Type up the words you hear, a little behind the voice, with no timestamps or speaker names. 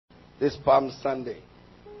This Palm Sunday.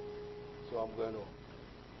 So I'm going to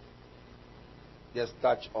just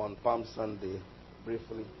touch on Palm Sunday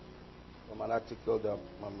briefly from an article that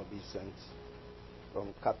Mama B sent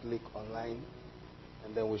from Catholic Online,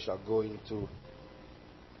 and then we shall go into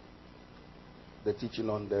the teaching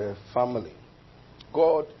on the family.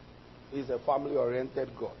 God is a family-oriented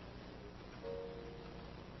God.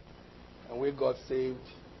 And we got saved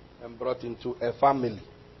and brought into a family.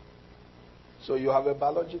 So you have a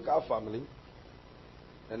biological family,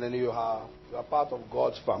 and then you are part of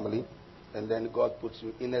God's family, and then God puts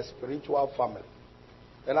you in a spiritual family.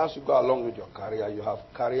 And as you go along with your career, you have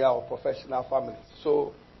career or professional families.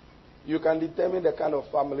 So you can determine the kind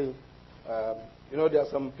of family. There are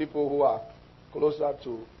some people who are closer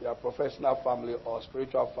to their professional family or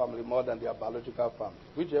spiritual family more than their biological family.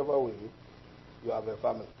 Whichever way, you have a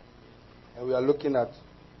family. And we are looking at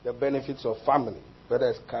the benefits of family, whether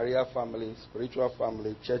it's career family, spiritual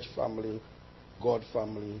family, church family, God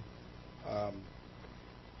family.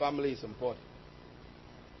 Family is important.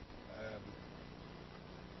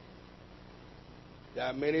 There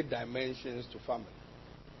are many dimensions to family,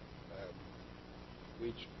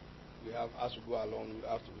 which we have, as we go along, you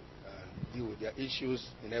have to deal with their issues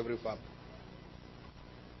in every family.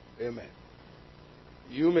 Amen.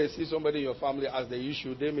 You may see somebody in your family as the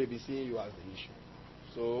issue, they may be seeing you as the issue.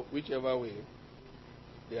 So whichever way,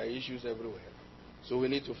 there are issues everywhere. So we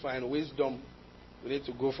need to find wisdom. We need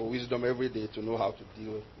to go for wisdom every day to know how to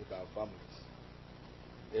deal with our families.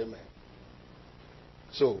 Amen.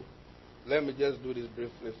 So, let me just do this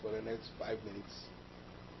briefly for the next 5 minutes.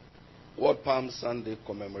 What Palm Sunday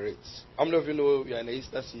commemorates. How many of you know we are in the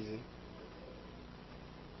Easter season?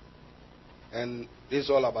 And this is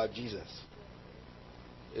all about Jesus.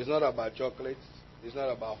 It's not about chocolates. It's not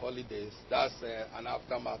about holidays. That's an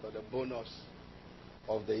aftermath or the bonus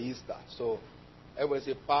of the Easter. So,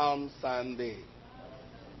 everybody say Palm Sunday.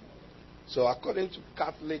 So, according to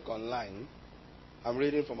Catholic Online, I'm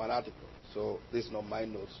reading from an article. So, this is not my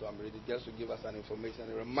notes. So, I'm reading just to give us an information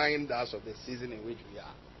and remind us of the season in which we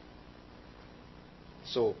are.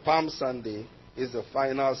 So, Palm Sunday is the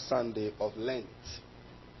final Sunday of Lent,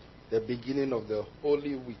 the beginning of the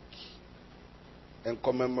Holy Week, and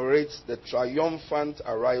commemorates the triumphant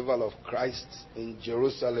arrival of Christ in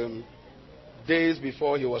Jerusalem days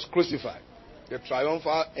before he was crucified. The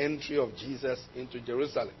triumphal entry of Jesus into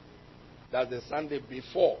Jerusalem. That's the Sunday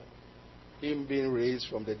before him being raised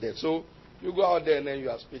from the dead. So you go out there and then you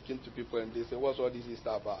are speaking to people and they say, what's all this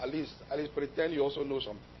Easter about? At least pretend you also know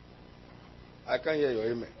something. I can't hear your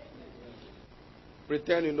amen.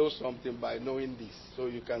 Pretend you know something by knowing this. So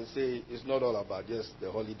you can say it's not all about just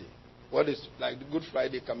the holiday. What is, like the Good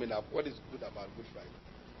Friday coming up, what is good about Good Friday?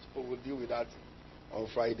 So we'll deal with that on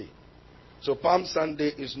Friday. So Palm Sunday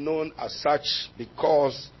is known as such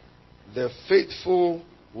because the faithful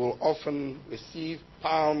will often receive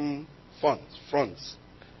palm fronds,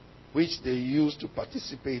 which they use to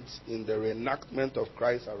participate in the reenactment of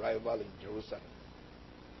Christ's arrival in Jerusalem.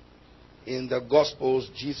 In the Gospels,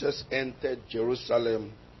 Jesus entered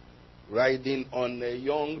Jerusalem riding on a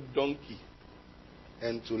young donkey,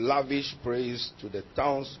 and to lavish praise to the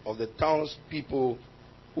townspeople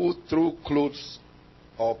who threw clothes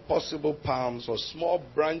or possible palms or small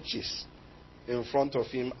branches in front of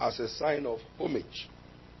him as a sign of homage.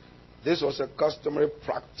 This was a customary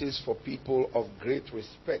practice for people of great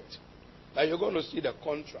respect. Now you're going to see the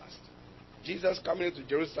contrast. Jesus coming into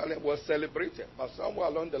Jerusalem was celebrated, but somewhere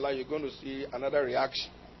along the line you're going to see another reaction.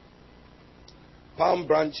 Palm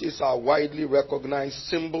branches are widely recognized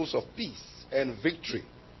symbols of peace and victory.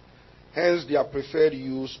 Hence their preferred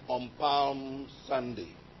use on Palm Sunday.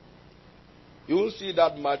 You won't see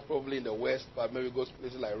that much probably in the West, but maybe go to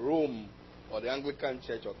places like Rome or the Anglican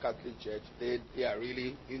Church or Catholic Church. They are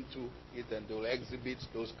really into it and they will exhibit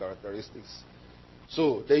those characteristics.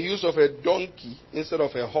 So the use of a donkey instead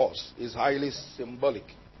of a horse is highly symbolic.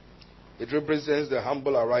 It represents the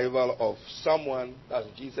humble arrival of someone, that's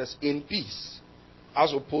Jesus, in peace,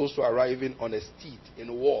 as opposed to arriving on a steed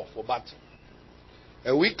in war for battle.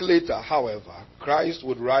 A week later, however, Christ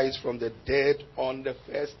would rise from the dead on the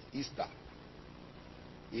first Easter.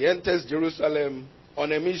 He enters Jerusalem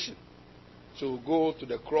on a mission to go to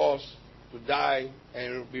the cross, to die,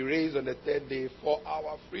 and be raised on the third day for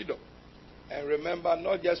our freedom. And remember,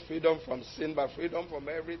 not just freedom from sin, but freedom from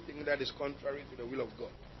everything that is contrary to the will of God.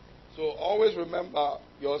 So always remember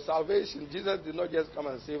your salvation. Jesus did not just come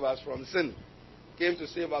and save us from sin. He came to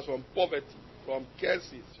save us from poverty, from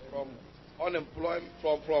curses, from unemployment,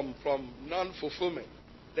 from non-fulfillment.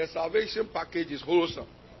 The salvation package is wholesome.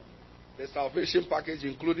 The salvation package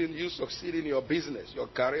including you succeeding in your business, your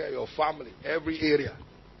career, your family, every area.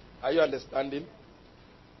 Are you understanding?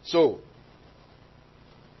 So,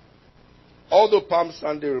 although Palm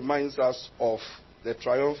Sunday reminds us of the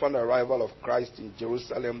triumphant arrival of Christ in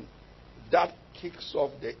Jerusalem, that kicks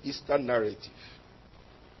off the Easter narrative.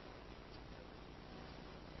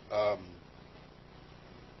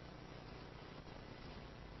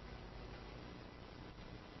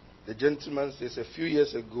 The gentleman says a few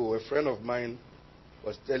years ago, a friend of mine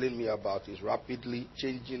was telling me about his rapidly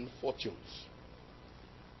changing fortunes.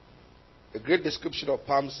 A great description of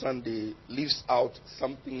Palm Sunday leaves out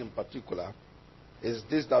something in particular. Is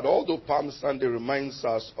this, that although Palm Sunday reminds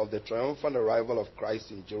us of the triumphant arrival of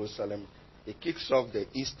Christ in Jerusalem, it kicks off the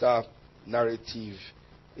Easter narrative.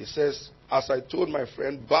 It says, as I told my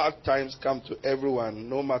friend, bad times come to everyone,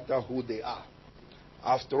 no matter who they are.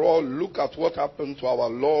 After all, look at what happened to our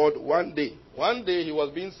Lord one day. One day he was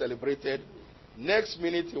being celebrated. Next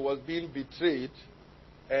minute he was being betrayed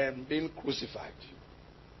and being crucified.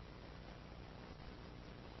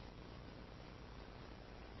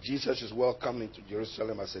 Jesus is welcomed into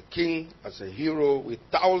Jerusalem as a king, as a hero, with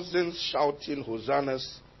thousands shouting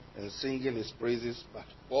hosannas and singing his praises. But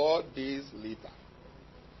 4 days later,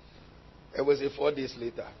 it was 4 days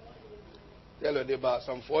later. Tell your neighbor,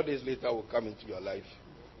 some 4 days later will come into your life.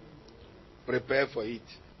 Prepare for it.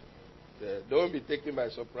 Don't be taken by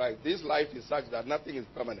surprise. This life is such that nothing is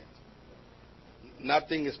permanent.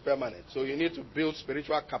 Nothing is permanent. So you need to build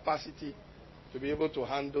spiritual capacity to be able to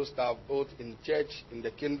handle stuff both in church, in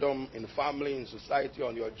the kingdom, in family, in society,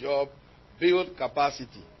 on your job. Build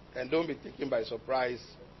capacity. And don't be taken by surprise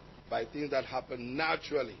by things that happen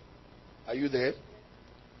naturally. Are you there?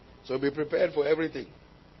 So be prepared for everything.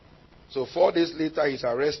 So 4 days later, he's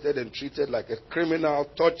arrested and treated like a criminal,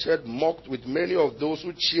 tortured, mocked with many of those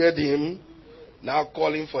who cheered him, now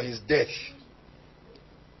calling for his death.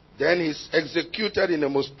 Then he's executed in the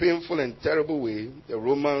most painful and terrible way the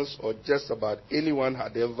Romans or just about anyone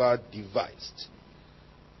had ever devised.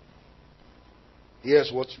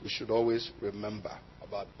 Here's what we should always remember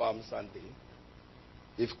about Palm Sunday.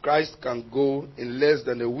 If Christ can go in less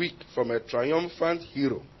than a week from a triumphant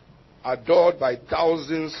hero, adored by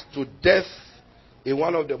thousands, to death in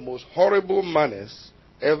one of the most horrible manners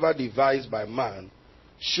ever devised by man,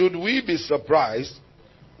 should we be surprised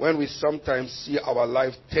when we sometimes see our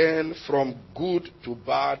life turn from good to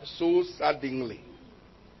bad so suddenly?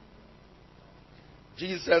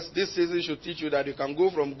 Jesus, this season, should teach you that you can go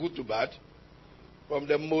from good to bad, from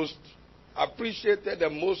the most appreciated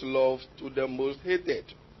and most loved to the most hated.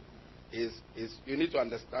 You need to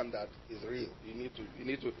understand that it's real. You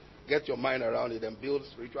need to get your mind around it and build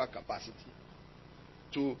spiritual capacity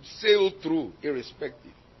to sail through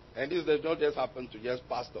irrespective. And this does not just happen to just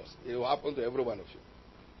pastors. It will happen to every one of you.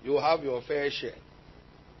 You will have your fair share.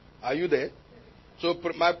 Are you there? So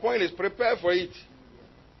my point is, prepare for it.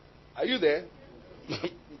 Are you there?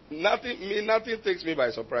 Nothing takes me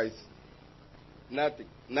by surprise.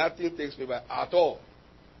 Nothing takes me by at all.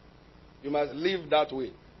 You must live that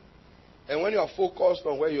way. And when you are focused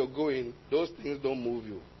on where you're going, those things don't move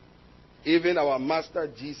you. Even our Master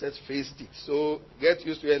Jesus faced it. So get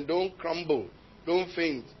used to it and don't crumble. Don't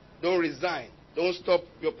faint. Don't resign. Don't stop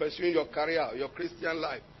your pursuing your career, your Christian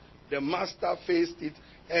life. The Master faced it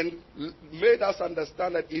and made us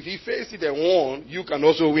understand that if he faced it and won, you can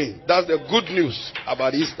also win. That's the good news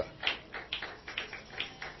about Easter.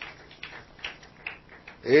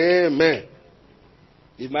 Amen.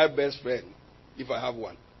 He's my best friend, if I have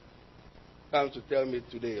one, comes to tell me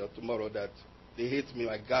today or tomorrow that they hate me,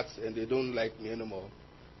 my guts, and they don't like me anymore,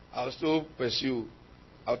 I'll still pursue.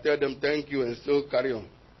 I'll tell them thank you and still carry on.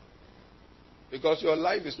 Because your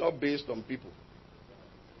life is not based on people.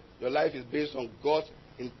 Your life is based on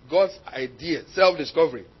God's idea,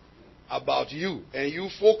 self-discovery about you. And you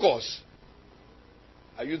focus.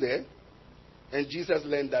 Are you there? And Jesus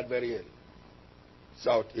learned that very early.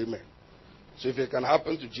 Shout amen. So if it can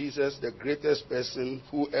happen to Jesus, the greatest person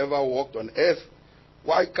who ever walked on earth,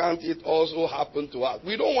 why can't it also happen to us?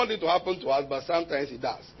 We don't want it to happen to us, but sometimes it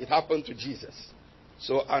does. It happened to Jesus.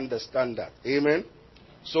 So understand that. Amen.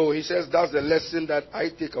 So he says that's the lesson that I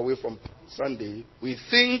take away from Sunday. We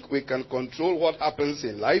think we can control what happens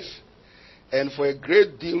in life, and for a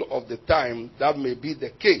great deal of the time that may be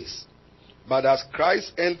the case. But as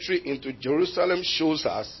Christ's entry into Jerusalem shows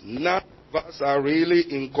us, none of us are really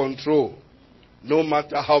in control, no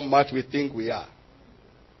matter how much we think we are.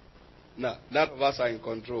 No, none of us are in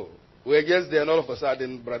control. We're just there, and all of a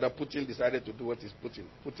sudden, Brother Putin decided to do what he's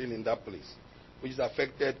putting in that place, which is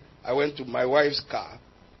affected. I went to my wife's car.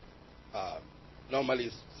 Normally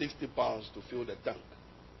it's 60 pounds to fill the tank.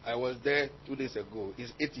 I was there 2 days ago.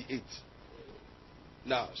 It's 88.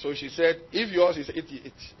 Now, so she said, if yours is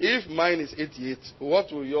 88, if mine is 88,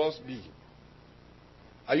 what will yours be?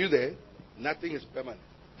 Are you there? Nothing is permanent.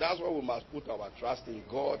 That's why we must put our trust in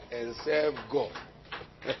God and serve God.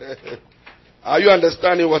 Are you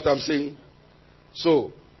understanding what I'm saying?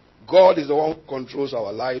 So, God is the one who controls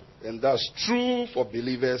our life, and that's true for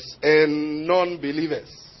believers and non-believers.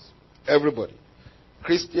 Everybody.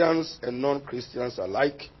 Christians and non-Christians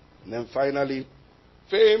alike. And then finally,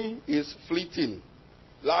 fame is fleeting.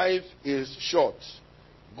 Life is short.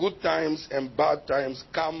 Good times and bad times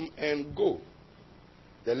come and go.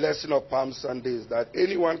 The lesson of Palm Sunday is that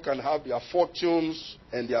anyone can have their fortunes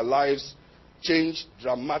and their lives changed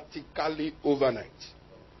dramatically overnight.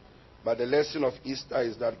 But the lesson of Easter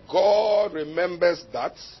is that God remembers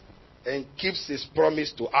that and keeps his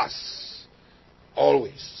promise to us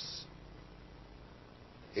always.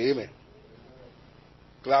 Amen.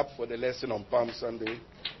 Clap for the lesson on Palm Sunday.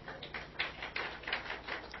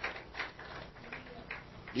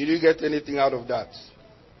 Did you get anything out of that?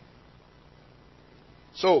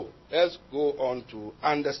 So, let's go on to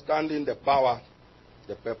understanding the power,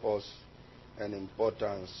 the purpose, and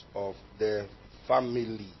importance of the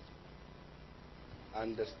family.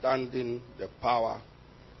 Understanding the power,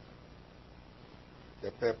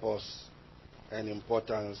 the purpose, and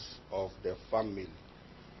importance of the family.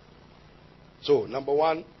 So, number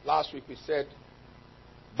one, last week we said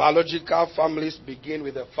biological families begin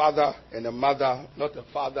with a father and a mother, not a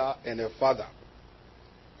father and a father,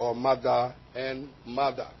 or mother and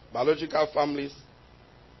mother. Biological families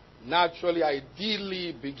naturally,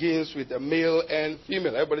 ideally begins with a male and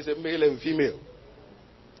female. Everybody say male and female.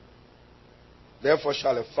 Therefore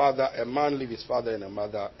shall a man leave his father and a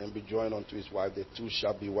mother and be joined unto his wife. The two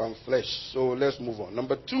shall be one flesh. So let's move on.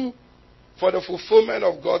 Number two, for the fulfillment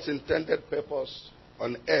of God's intended purpose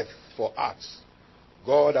on earth for us,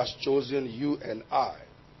 God has chosen you and I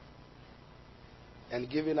and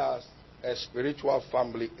given us a spiritual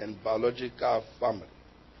family and biological family.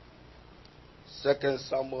 2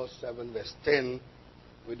 Samuel 7 verse 10,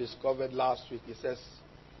 we discovered last week, it says,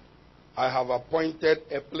 I have appointed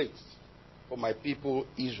a place for my people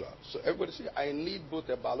Israel. So everybody say, I need both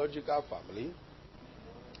a biological family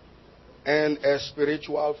and a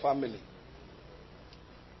spiritual family.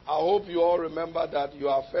 I hope you all remember that you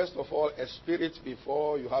are first of all a spirit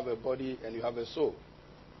before you have a body and you have a soul.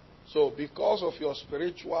 So because of your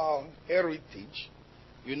spiritual heritage,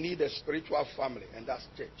 you need a spiritual family, and that's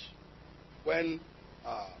church. When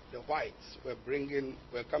the whites were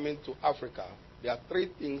coming to Africa, there are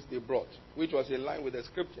three things they brought, which was in line with the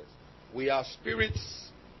scriptures. We are spirits,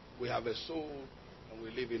 we have a soul, and we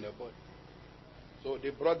live in a body. So they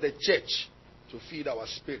brought the church to feed our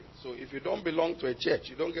spirit. So if you don't belong to a church,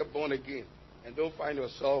 you don't get born again, and don't find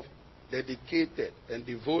yourself dedicated and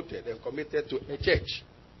devoted and committed to a church,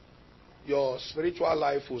 your spiritual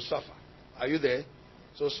life will suffer. Are you there?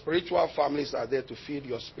 So spiritual families are there to feed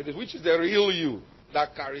your spirit, which is the real you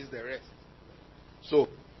that carries the rest. So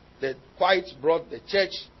the whites brought the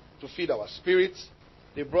church to feed our spirits.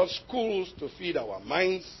 They brought schools to feed our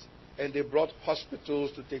minds. And they brought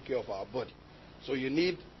hospitals to take care of our body. So you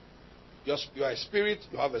need, you are a spirit,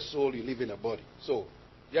 you have a soul, you live in a body. So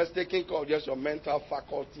just taking care of just your mental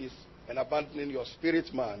faculties and abandoning your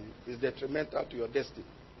spirit man is detrimental to your destiny.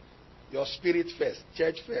 Your spirit first,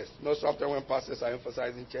 church first. Not sometimes when pastors are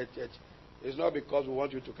emphasizing church. It's not because we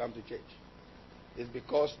want you to come to church. It's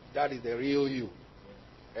because that is the real you.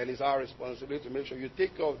 And it's our responsibility to make sure you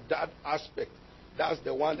take care of that aspect. That's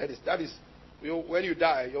the one that is when you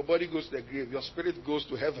die, your body goes to the grave, your spirit goes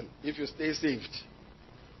to heaven if you stay saved.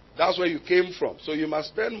 That's where you came from. So you must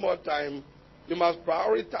spend more time, you must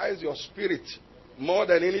prioritize your spirit more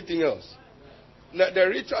than anything else. The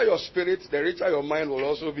richer your spirit, the richer your mind will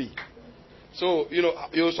also be. So,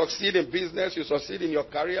 you'll succeed in business, you succeed in your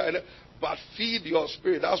career, but feed your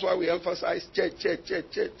spirit. That's why we emphasize church.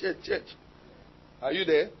 Are you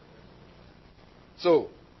there? So,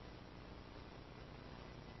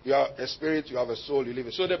 you are a spirit, you have a soul, you live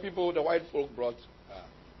it. So the white folk brought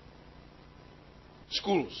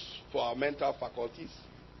schools for our mental faculties,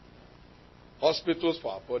 hospitals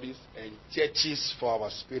for our bodies, and churches for our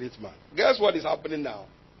spirit man. Guess what is happening now?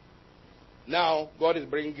 Now, God is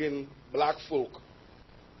bringing black folk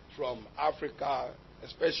from Africa,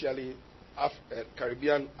 especially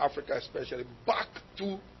Caribbean, Africa especially, back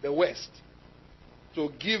to the West to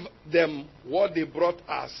give them what they brought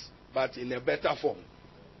us, but in a better form.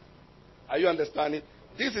 Are you understanding?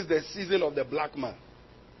 This is the season of the black man.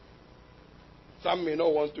 Some may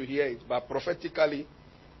not want to hear it, but prophetically,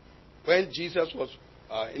 when Jesus was,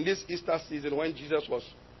 in this Easter season, when Jesus was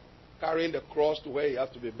carrying the cross to where he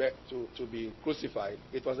had to be crucified,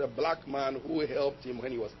 it was a black man who helped him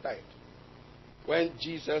when he was tired. When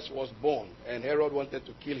Jesus was born and Herod wanted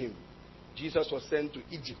to kill him, Jesus was sent to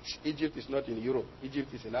Egypt. Egypt is not in Europe.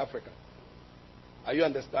 Egypt is in Africa. Are you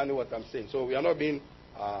understanding what I'm saying? So we are not being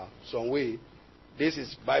some way. This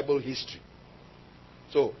is Bible history.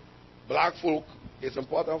 So, black folk, it's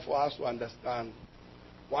important for us to understand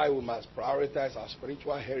why we must prioritize our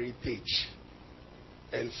spiritual heritage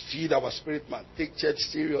and feed our spirit man. Take church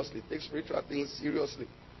seriously. Take spiritual things seriously.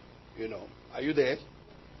 You know. Are you there?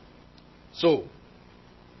 So,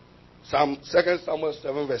 2 Samuel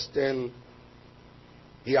 7 verse 10,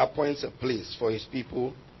 he appoints a place for his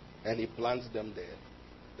people and he plants them there,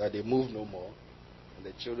 that they move no more, and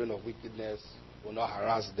the children of wickedness will not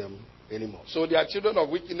harass them anymore. So they are children of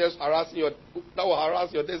wickedness that will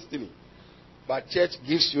harass your destiny. But church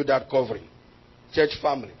gives you that covering. Church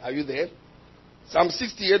family. Are you there? Psalm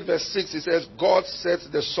 68 verse 6, it says, God sets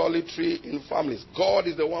the solitary in families. God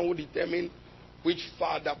is the one who determines which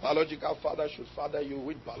biological father should father you,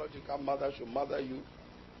 which biological mother should mother you.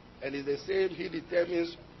 And it's the same, he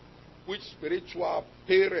determines which spiritual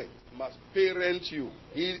parent must parent you.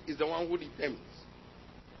 He is the one who determines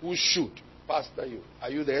who should pastor you. Are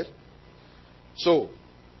you there? So,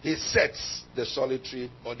 he sets the solitary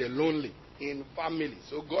or the lonely in family.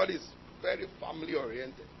 So God is very family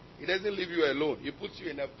oriented. He doesn't leave you alone. He puts you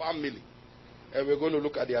in a family. And we're going to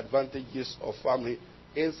look at the advantages of family.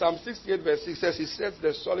 In Psalm 68 verse 6 says, he sets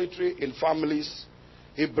the solitary in families.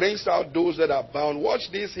 He brings out those that are bound.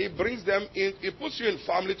 Watch this. He brings them in. He puts you in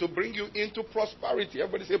family to bring you into prosperity.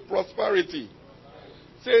 Everybody say prosperity.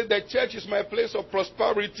 Say the church is my place of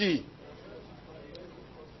prosperity.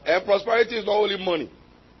 And prosperity is not only money.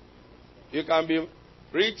 You can be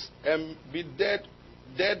rich and be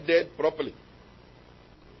dead properly.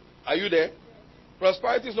 Are you there?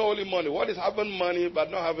 Prosperity is not only money. What is having money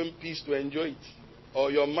but not having peace to enjoy it? Or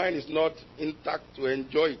your mind is not intact to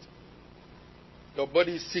enjoy it. Your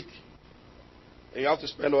body is sick. And you have to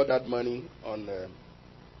spend all that money on,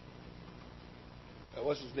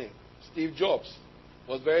 what's his name? Steve Jobs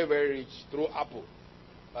was very, very rich through Apple.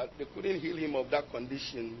 But they couldn't heal him of that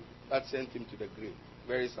condition that sent him to the grave.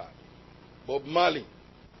 Very sad. Bob Marley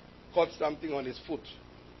caught something on his foot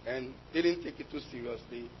and didn't take it too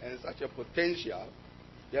seriously. And such a potential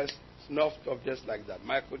just snuffed off just like that.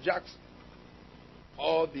 Michael Jackson.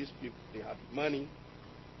 All these people, they had money,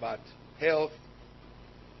 but health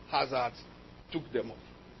hazards took them off.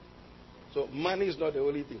 So money is not the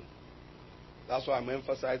only thing. That's why I'm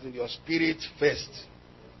emphasizing your spirit first.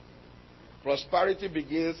 Prosperity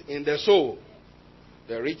begins in the soul.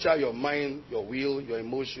 The richer your mind, your will, your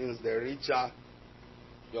emotions, the richer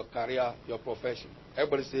your career, your profession.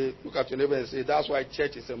 Everybody say, look at your neighbor and say, that's why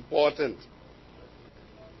church is important.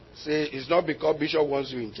 Say, it's not because Bishop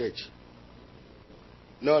wants you in church.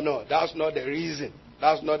 No, that's not the reason.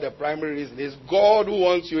 That's not the primary reason. It's God who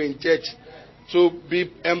wants you in church to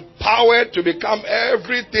be empowered to become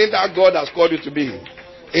everything that God has called you to be,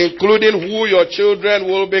 including who your children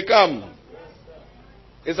will become.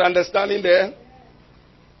 Is understanding there?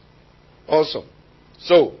 Awesome.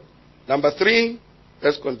 So, number 3,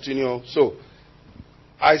 let's continue. So,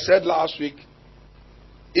 I said last week,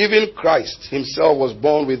 even Christ himself was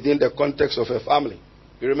born within the context of a family.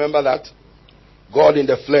 You remember that? God in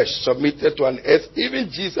the flesh submitted to an earth. Even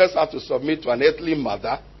Jesus had to submit to an earthly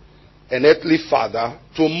mother, an earthly father,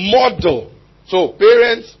 to model. So,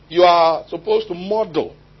 parents, you are supposed to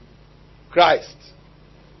model Christ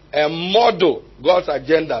and model God's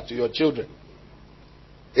agenda to your children.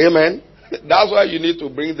 Amen. That's why you need to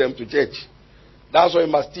bring them to church. That's why you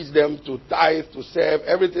must teach them to tithe, to serve.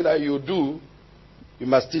 Everything that you do, you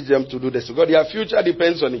must teach them to do this. Because their future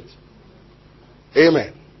depends on it.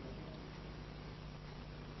 Amen.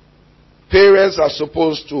 Parents are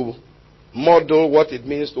supposed to model what it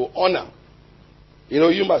means to honor. You know,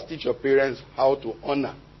 you must teach your parents how to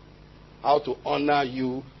honor. How to honor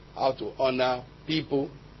you, how to honor people.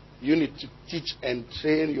 You need to teach and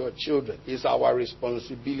train your children. It's our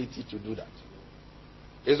responsibility to do that.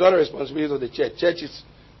 It's not a responsibility of the church. Churches,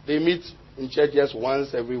 they meet in church just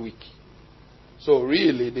once every week. So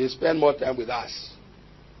really, they spend more time with us.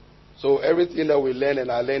 So everything that we learn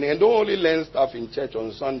and are learning, and don't only learn stuff in church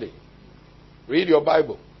on Sunday. Read your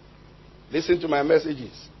Bible. Listen to my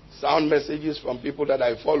messages. Sound messages from people that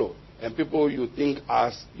I follow. And people you think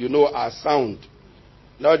are sound.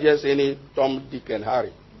 Not just any Tom, Dick, and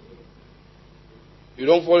Harry. You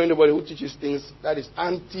don't follow anybody who teaches things that is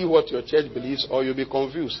anti what your church believes, or you'll be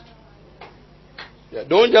confused. Yeah,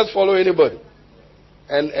 don't just follow anybody.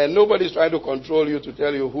 And nobody's trying to control you to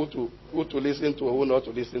tell you who to listen to or who not to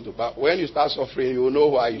listen to. But when you start suffering, you will know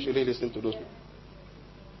why you shouldn't listen to those people.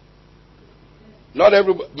 Not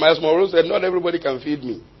everybody, Miles Monroe said, not everybody can feed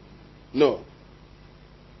me. No.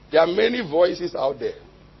 There are many voices out there.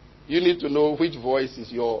 You need to know which voice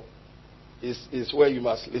is where you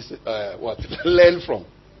must listen, learn from.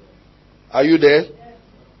 Are you there?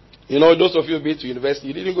 You know, those of you who've been to university,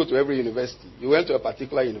 you didn't go to every university. You went to a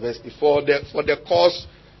particular university for the course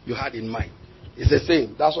you had in mind. It's the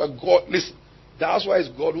same. That's why that's why it's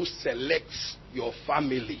God who selects your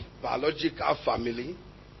family, biological family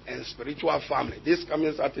and spiritual family. This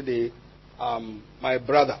coming Saturday, my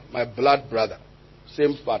brother, my blood brother,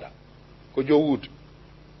 same father, Kojo Wood,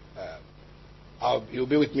 he'll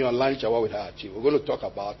be with me on lunch hour with her. We're going to talk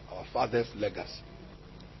about our father's legacy.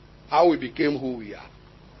 How we became who we are.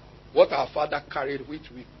 What our father carried, which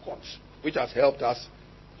we caught, which has helped us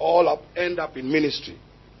all end up in ministry.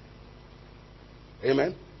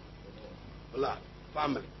 Amen? Blood,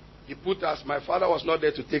 family. He put us, my father was not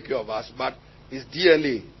there to take care of us, but his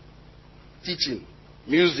DNA, teaching,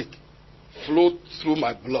 music, flowed through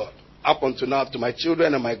my blood up until now to my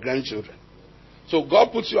children and my grandchildren. So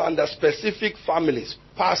God puts you under specific families,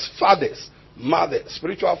 past fathers, mothers,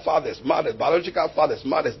 spiritual fathers, mothers, biological fathers,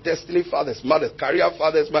 mothers, destiny fathers, mothers, career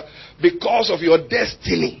fathers, because of your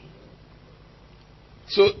destiny.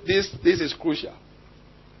 So this is crucial.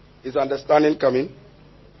 Is understanding coming?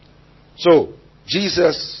 So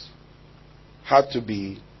Jesus had to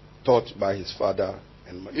be taught by his father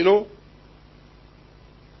and mother. You know,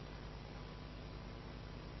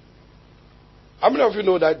 how many of you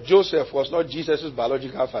know that Joseph was not Jesus'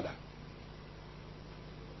 biological father?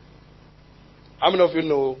 How many of you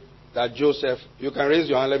know that Joseph, you can raise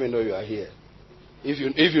your hand, let me know you are here. If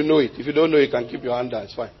you know it. If you don't know, you can keep your hand down,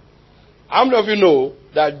 it's fine. How many of you know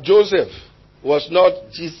that Joseph was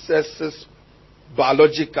not Jesus'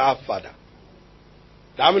 biological father?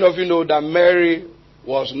 How many of you know that Mary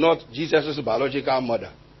was not Jesus' biological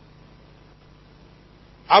mother?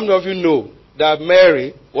 How many of you know that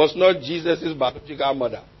Mary was not Jesus' biological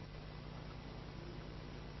mother?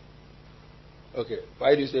 Okay,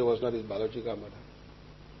 why do you say it was not his biological mother?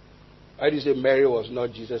 Why do you say Mary was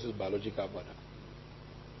not Jesus' biological mother?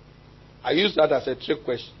 I use that as a trick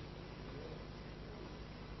question.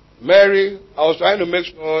 Mary, I was trying to make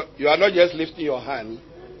sure you are not just lifting your hand.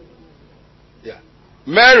 Yeah.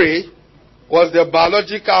 Mary was the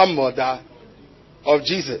biological mother of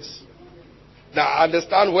Jesus. Now I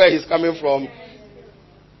understand where he's coming from,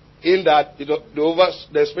 in that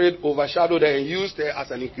the Spirit overshadowed her and used her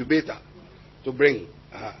as an incubator to bring.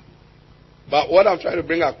 But what I'm trying to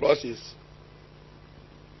bring across is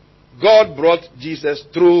God brought Jesus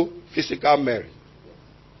through physical Mary.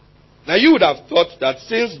 Now you would have thought that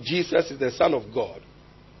since Jesus is the Son of God,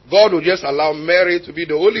 God would just allow Mary to be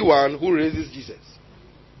the only one who raises Jesus.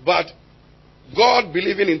 But God,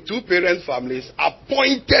 believing in two-parent families,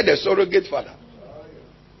 appointed a surrogate father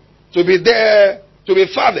to be there, to be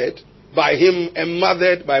fathered by him and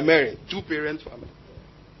mothered by Mary. Two-parent family.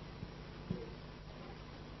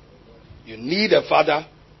 You need a father,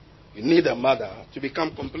 you need a mother to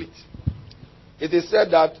become complete. It is said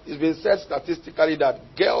that, it's been said statistically that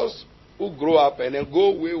girls who grow up and then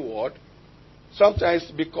go wayward, sometimes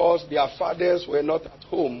because their fathers were not at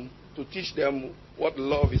home to teach them what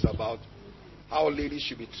love is about, how ladies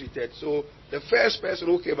should be treated. So the first person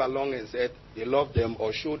who came along and said they loved them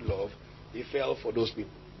or showed love, they fell for those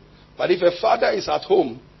people. But if a father is at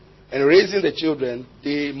home and raising the children,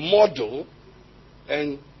 they model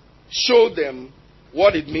and show them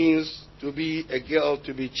what it means to be a girl,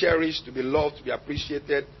 to be cherished, to be loved, to be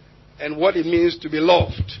appreciated, and what it means to be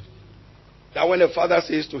loved. That when a father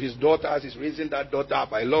says to his daughter as he's raising that daughter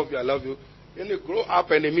up, I love you, I love you. When they grow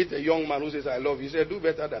up and they meet a young man who says, I love you, he says, do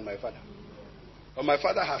better than my father. But my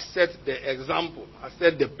father has set the example, has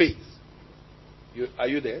set the pace. Are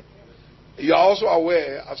you there? You are also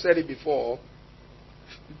aware, I've said it before,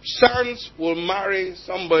 sons will marry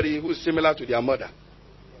somebody who is similar to their mother.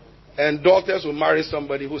 And daughters will marry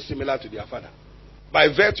somebody who is similar to their father. By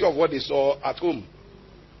virtue of what they saw at home.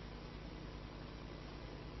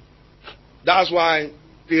 That's why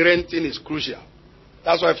parenting is crucial.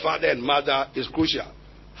 That's why father and mother is crucial.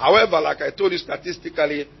 However, like I told you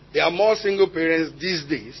statistically, there are more single parents these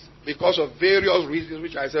days because of various reasons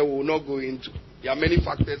which I said we will not go into. There are many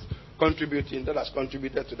factors contributing that has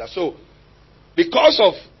contributed to that. So, because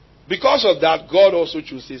of that, God also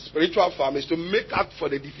chooses spiritual families to make up for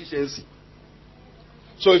the deficiency.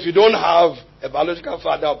 So if you don't have a biological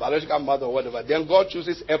father or biological mother or whatever, then God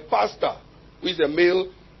chooses a pastor who is a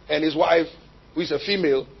male and his wife who is a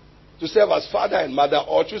female to serve as father and mother,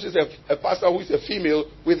 or chooses a pastor who is a female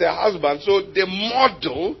with a husband. So they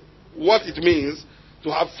model what it means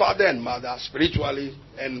to have father and mother spiritually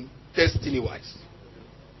and destiny-wise.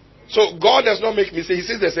 So God does not make mistakes. He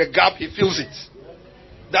says there's a gap, He fills it.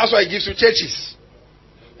 That's why He gives you churches.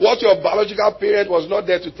 What your biological parent was not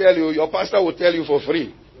there to tell you, your pastor will tell you for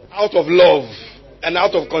free. Out of love and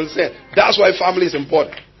out of consent. That's why family is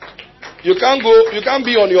important. You can't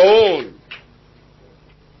be on your own.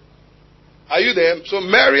 Are you there? So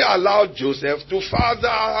Mary allowed Joseph to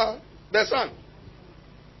father the son.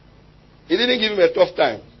 He didn't give him a tough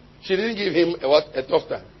time. She didn't give him a tough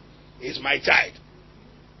time. He's my child.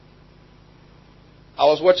 I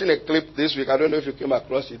was watching a clip this week. I don't know if you came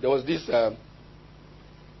across it. There was this,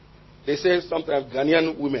 they say sometimes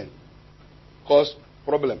Ghanaian women cause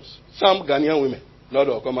problems. Some Ghanaian women. Not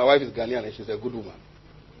all, because my wife is Ghanaian and she's a good woman.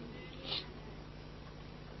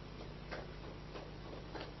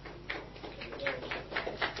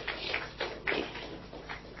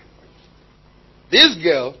 This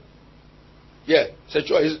girl,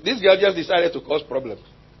 this girl just decided to cause problems.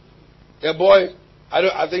 A boy,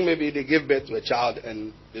 I think maybe they gave birth to a child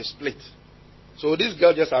and they split. So this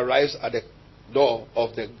girl just arrives at the door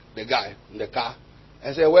of the guy in the car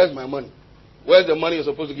and says, "Where's my money? Where's the money you're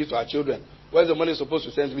supposed to give to our children? Where's the money you're supposed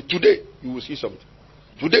to send to me? Today, you will see something.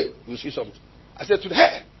 Today, you will see something." I said to her,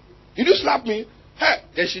 "Hey, did you slap me? Hey."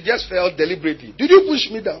 Then she just fell deliberately. "Did you push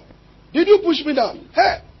me down? Did you push me down?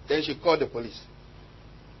 Hey." Then she called the police.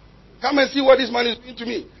 "Come and see what this man is doing to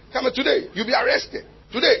me. Come and today, you'll be arrested.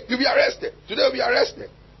 Today, you'll be arrested. Today, you'll be arrested."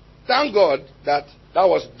 Thank God that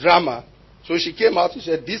was drama. So she came out and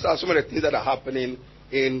said, "These are some of the things that are happening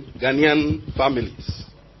in Ghanaian families."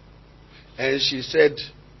 And she said,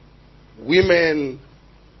 women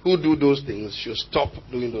who do those things should stop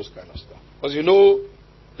doing those kind of stuff. Because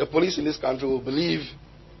the police in this country will believe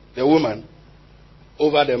the woman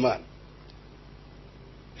over the man.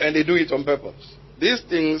 And they do it on purpose. These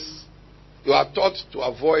things, you are taught to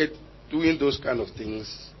avoid doing those kind of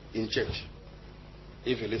things in church.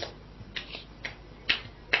 If you listen.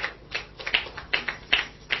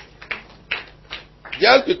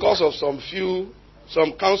 Just because of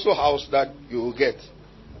some council house that you will get,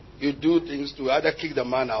 you do things to either kick the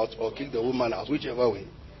man out or kick the woman out, whichever way.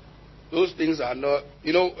 Those things are not,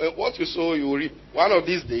 what you sow, you will reap. One of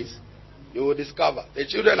these days, you will discover. The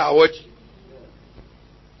children are watching.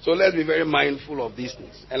 So let's be very mindful of these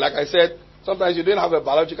things. And like I said, sometimes you don't have a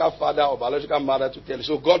biological father or biological mother to tell you.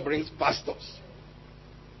 So God brings pastors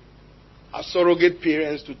as surrogate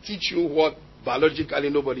parents to teach you what biologically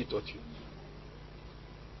nobody taught you.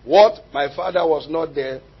 What my father was not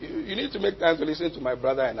there. You need to make time to listen to my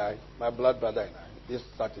brother and I, my blood brother and I, this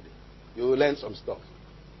Saturday. You will learn some stuff.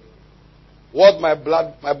 What my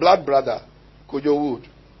blood brother, Kojo Wood,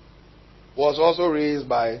 was also raised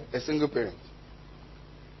by a single parent.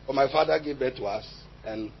 But my father gave birth to us,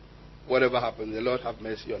 and whatever happened, the Lord have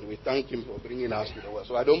mercy on. We thank Him for bringing us to the world.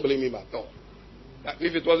 So I don't blame Him at all.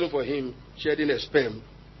 If it wasn't for Him shedding a sperm,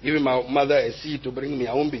 giving my mother a seed to bring me,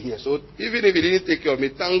 I won't be here. So even if He didn't take care of me,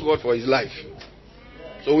 thank God for His life.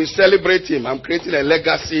 So we celebrate Him. I'm creating a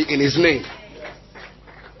legacy in His name.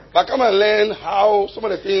 But come and learn how some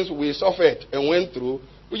of the things we suffered and went through,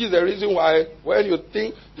 which is the reason why when you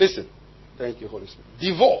think, listen, thank you, Holy Spirit.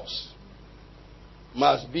 Divorce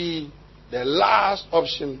must be the last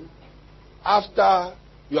option after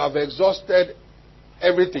you have exhausted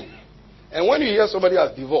everything. And when you hear somebody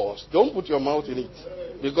has divorced, don't put your mouth in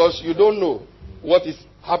it. Because you don't know what is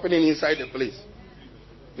happening inside the place.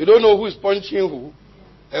 You don't know who is punching who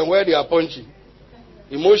and where they are punching.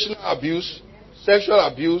 Emotional abuse, sexual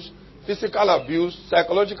abuse, physical abuse,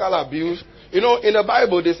 psychological abuse. In the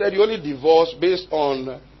Bible they said you only divorce based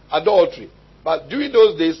on adultery. But during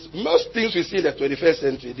those days, most things we see in the 21st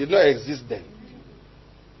century did not exist then.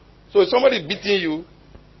 So if somebody beating you,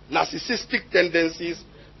 narcissistic tendencies,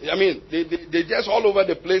 they just all over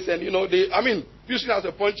the place, and using as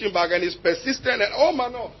a punching bag, and it's persistent and all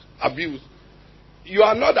manner of abuse. You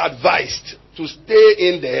are not advised to stay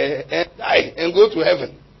in there and die and go to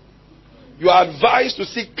heaven. You are advised to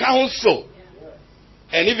seek counsel.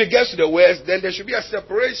 And if it gets to the worst, then there should be a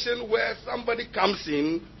separation where somebody comes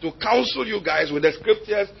in to counsel you guys with the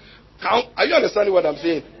scriptures. Are you understanding what I'm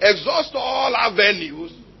saying? Exhaust all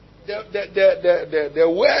avenues.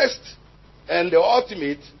 The worst and the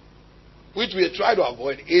ultimate, which we try to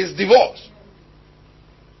avoid, is divorce.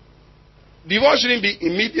 Divorce shouldn't be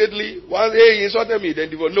immediately, once, hey, he insulted me, then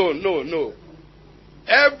divorce. No.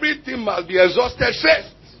 Everything must be exhausted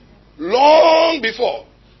first. Long before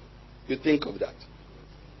you think of that.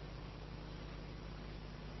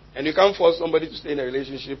 And you can't force somebody to stay in a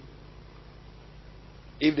relationship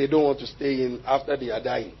if they don't want to stay in after they are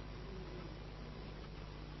dying.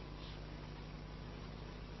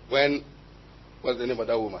 What's the name of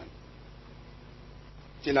that woman?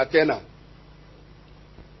 Tina Turner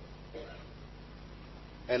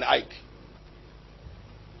and Ike.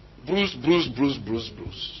 Bruce.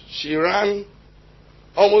 She ran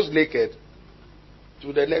almost naked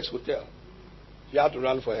to the next hotel. She had to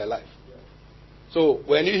run for her life. So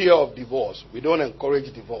when you hear of divorce, we don't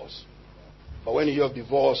encourage divorce. But when you hear of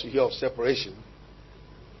divorce, you hear of separation.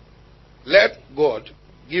 Let God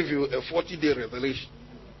give you a 40-day revelation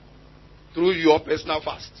through your personal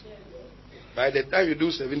fast. By the time you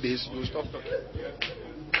do 7 days, you will stop talking.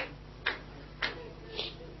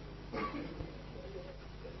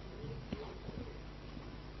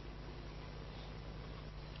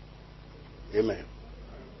 Amen.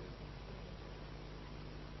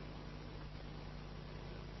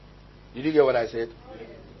 Did you get what I said?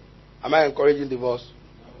 Am I encouraging divorce?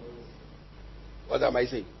 What am I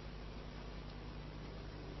saying?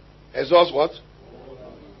 Exhaust what?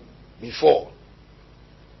 Before.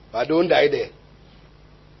 But don't die there.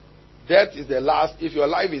 Death is the last. If your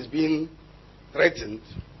life is being threatened,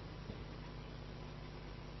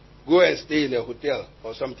 go and stay in a hotel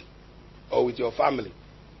or something, or with your family,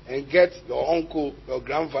 and get your uncle, your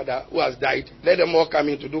grandfather who has died. Let them all come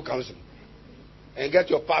in to do counseling. And get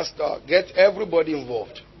your pastor, get everybody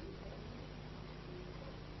involved.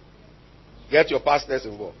 Get your pastors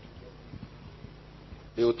involved.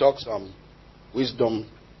 They will talk some wisdom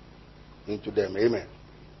into them. Amen.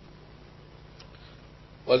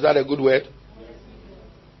 Was that a good word?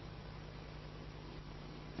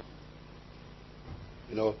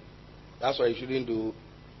 You know, that's why you shouldn't do,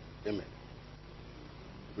 amen,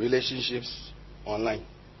 relationships online.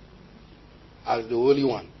 As the only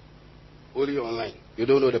one. Only online. You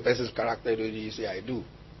don't know the person's character, you say, I do.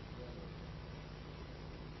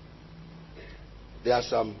 There are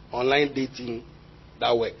some online dating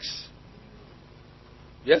that works.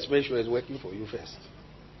 Just make sure it's working for you first.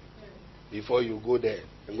 Before you go there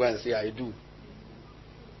and go and say, I do.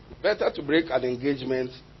 Better to break an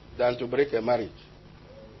engagement than to break a marriage.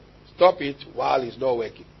 Stop it while it's not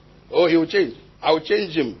working. Oh, he will change. I will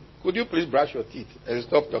change him. Could you please brush your teeth and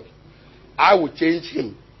stop talking? I will change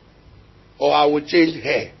him. Or I will change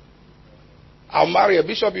her. I'll marry a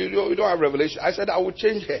bishop. You don't have revelation. I said I will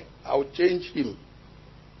change her. I will change him.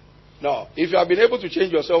 Now, if you have been able to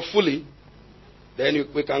change yourself fully, then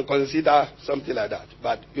we can consider something like that.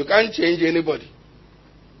 But you can't change anybody.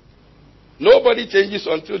 Nobody changes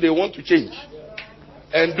until they want to change.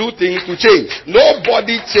 And do things to change.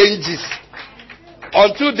 Nobody changes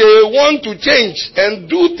until they want to change and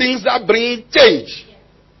do things that bring change.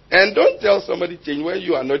 And don't tell somebody change when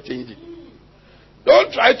you are not changing.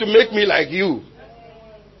 Don't try to make me like you.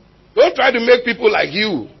 Don't try to make people like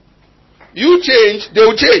you. You change, they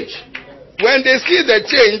will change. When they see the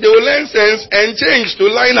change, they will learn sense and change to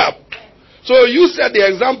line up. So you set the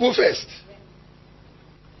example first.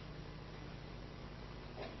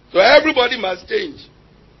 So everybody must change.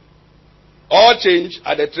 All change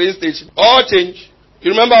at the train station. All change.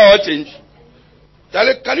 You remember all change?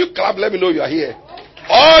 Can you clap? Let me know you are here.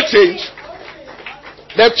 All change.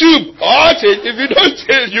 The tube. All change. If you don't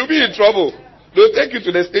change, you'll be in trouble. They'll take you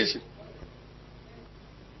to the station.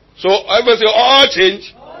 So everybody say all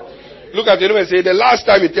change. Look at your neighbor and say, the last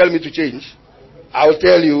time you tell me to change, I will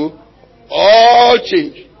tell you all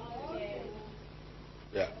change.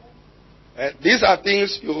 Yeah. And these are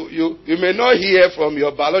things you may not hear from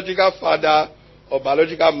your biological father or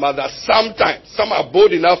biological mother. Sometimes. Some are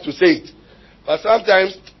bold enough to say it. But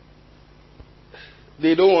sometimes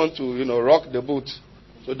they don't want to, rock the boat.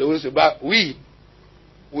 So they will say, but we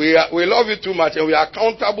love you too much and we are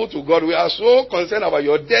accountable to God. We are so concerned about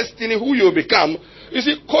your destiny, who you become. You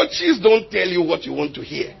see, coaches don't tell you what you want to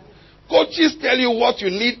hear. Coaches tell you what you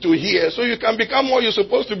need to hear so you can become what you're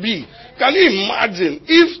supposed to be. Can you imagine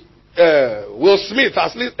if Will Smith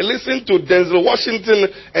has listened to Denzel Washington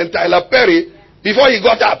and Tyler Perry before he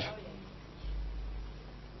got up?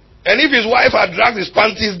 And if his wife had dragged his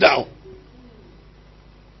panties down?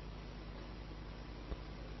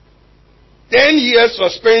 10 years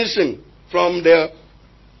suspension from the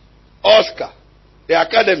Oscar, the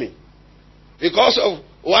Academy, because of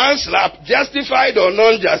one slap, justified or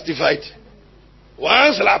non-justified.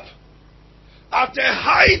 One slap. At the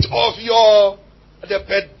height of the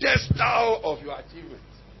pedestal of your achievement.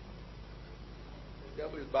 The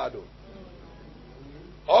devil is bad though.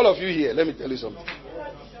 All of you here, let me tell you something.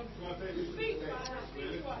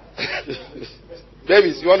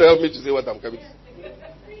 Davis, you want to help me to say what I'm coming to?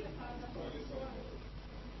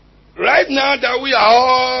 Right now that we are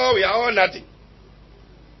all nothing.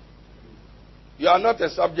 You are not a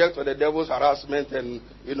subject of the devil's harassment and,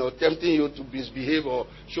 tempting you to misbehave or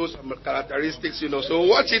show some characteristics, So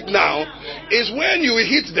watch it now. Is when you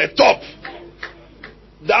hit the top.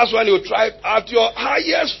 That's when you try at your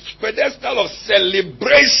highest pedestal of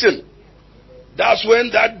celebration. That's when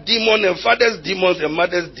that demon and father's demons and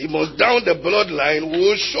mother's demons down the bloodline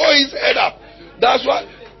will show his head up. That's what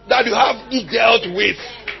that you haven't dealt with.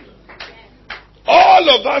 All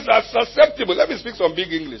of us are susceptible. Let me speak some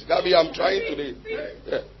big English. Gabby, I'm trying today.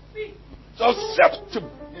 Yeah. Susceptible.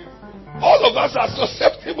 All of us are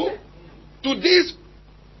susceptible to this.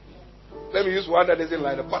 Let me use one that isn't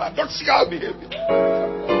like the paradoxical behavior.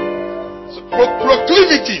 So,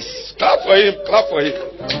 proclivities. Clap for him. Clap for him.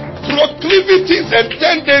 Proclivities and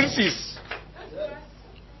tendencies.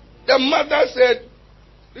 The mother said,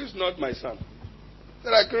 "This is not my son."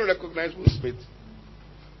 Said, "I couldn't recognize Will Smith."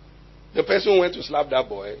 The person who went to slap that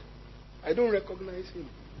boy, "I don't recognize him."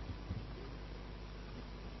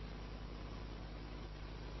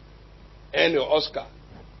 And your Oscar.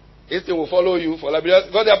 This thing will follow you for life.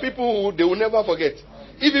 Because there are people who they will never forget.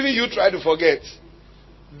 If even you try to forget,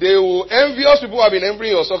 they will envious people who have been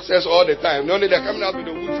envying your success all the time. No, they're coming out with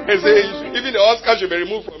the woods and say, even the Oscar should be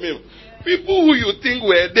removed from him. People who you think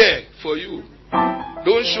were there for you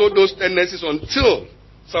don't show those tendencies until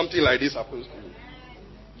something like this happens to you.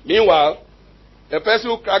 Meanwhile, the person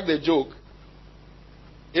who cracked the joke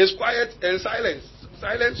is quiet and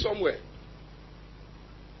silent somewhere.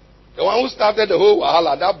 The one who started the whole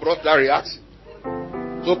wahala, that brought that reaction.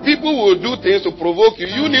 So people will do things to provoke you.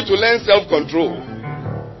 You need to learn self-control.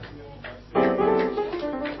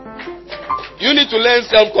 You need to learn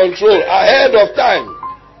self-control ahead of time.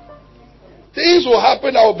 Things will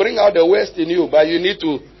happen that will bring out the worst in you, but you need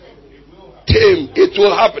to tame. It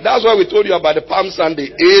will happen. That's why we told you about the Palm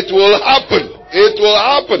Sunday. It will happen. It will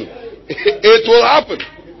happen. It will happen.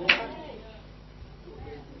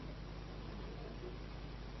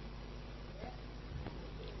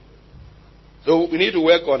 So we need to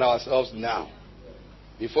work on ourselves now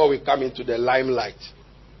before we come into the limelight.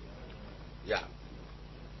 Yeah.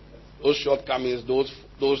 Those shortcomings,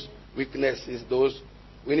 those weaknesses,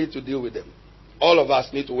 we need to deal with them. All of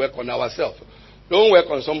us need to work on ourselves. Don't work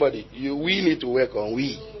on somebody. We need to work on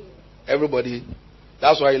we. Everybody.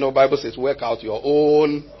 That's why, Bible says work out your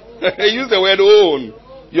own. Use the word own.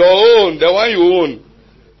 Your own. The one you own.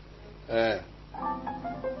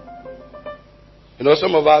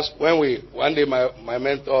 Some of us, one day my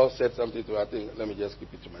mentor said something to me, I think, let me just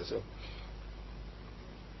keep it to myself.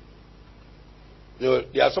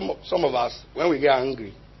 There are some of us, when we get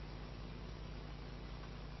angry,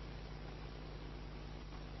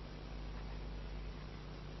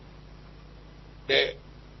 the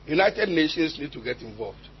United Nations need to get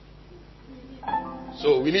involved.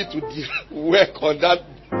 So we need to work on that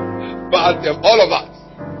part, all of us.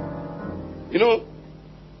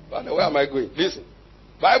 But where am I going? Listen.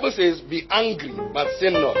 Bible says, be angry, but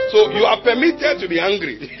sin not. So you are permitted to be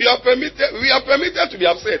angry. We are permitted to be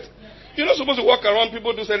upset. You're not supposed to walk around,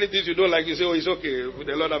 people do certain things you don't like, you say, "Oh, it's okay, with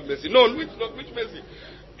the Lord have mercy." No, which mercy?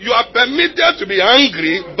 You are permitted to be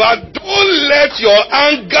angry, but don't let your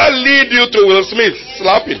anger lead you to Will Smith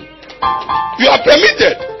slapping. You are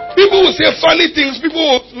permitted. People will say funny things, people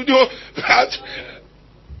will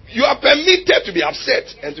you are permitted to be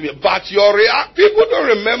upset and to be, but people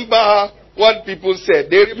don't remember what people said.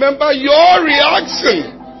 They remember your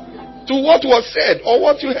reaction to what was said or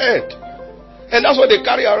what you heard. And that's what they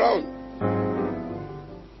carry around.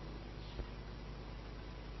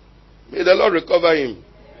 May the Lord recover him.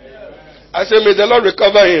 I say, may the Lord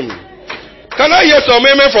recover him. Can I hear some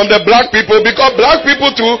amen from the black people? Because black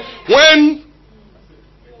people too, when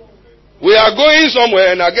we are going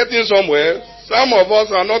somewhere and are getting somewhere, some of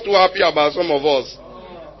us are not too happy about some of us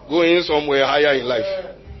going somewhere higher in life.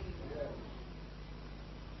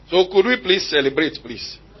 So could we please celebrate,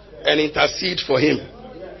 please, and intercede for him?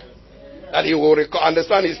 That he will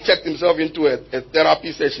understand he's checked himself into a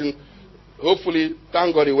therapy session. Hopefully,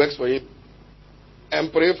 thank God it works for him.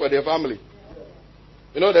 And pray for their family.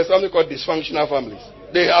 There's something called dysfunctional families.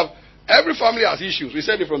 Every family has issues. We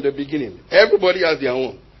said it from the beginning. Everybody has their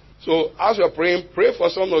own. So as you're praying, pray for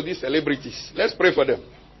some of these celebrities. Let's pray for them.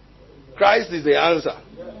 Christ is the answer.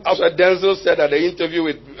 As Denzel said at the interview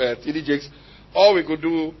with T.D. Jakes, all we could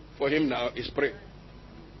do for him now is pray.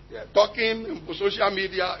 Yeah, talking, social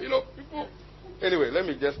media, people. Anyway, let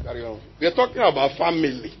me just carry on. We are talking about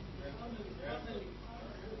family.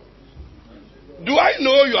 Do I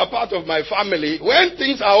know you are part of my family? When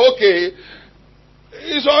things are okay,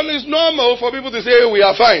 it's normal for people to say we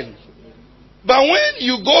are fine. But when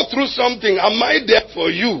you go through something, am I there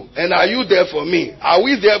for you? And are you there for me? Are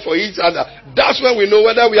we there for each other? That's when we know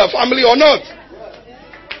whether we are family or not.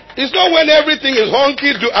 It's not when everything is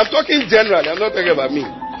honky. I'm talking generally. I'm not talking about me.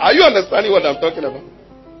 Are you understanding what I'm talking about?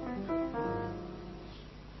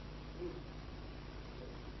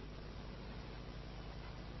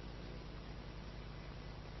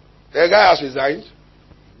 The guy has resigned.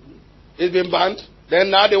 He's been banned. Then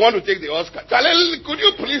now they want to take the Oscar. Could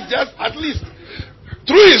you please just at least,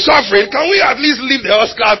 through his suffering, can we at least leave the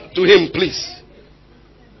Oscar to him, please?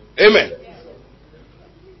 Amen.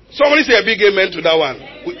 Somebody say a big amen to that one.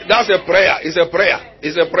 That's a prayer. It's a prayer.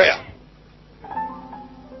 It's a prayer.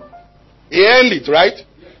 He earned it, right?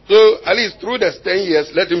 So at least through the 10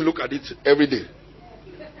 years, let him look at it every day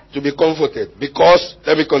to be comforted. Because,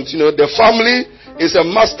 let me continue, the family is a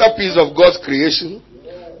masterpiece of God's creation.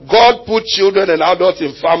 God put children and adults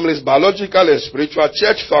in families, biological and spiritual,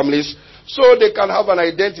 church families, so they can have an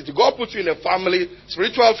identity. God put you in a family,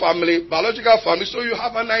 spiritual family, biological family, so you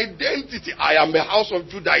have an identity. I am a house of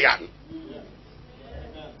Judayan.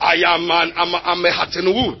 I'm a Hatton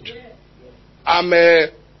Wood. I'm a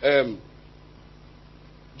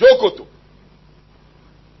Jokoto.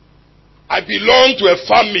 I belong to a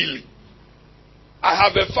family. I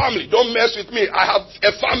have a family. Don't mess with me. I have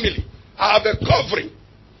a family. I have a covering.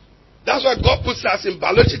 That's why God puts us in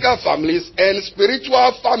biological families and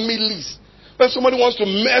spiritual families. When somebody wants to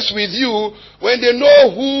mess with you, when they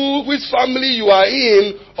know which family you are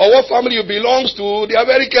in or what family you belong to, they are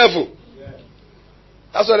very careful.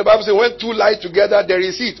 That's why the Bible says when two lie together, there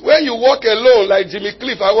is heat. When you walk alone, like Jimmy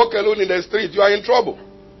Cliff, I walk alone in the street, you are in trouble.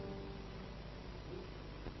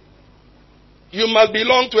 You must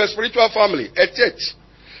belong to a spiritual family, a church.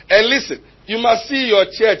 And listen, you must see your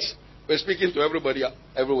church. We're speaking to everybody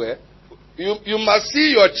everywhere. You must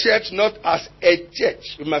see your church not as a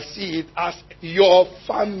church. You must see it as your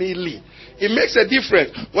family. It makes a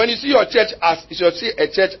difference. When you see your church as you see a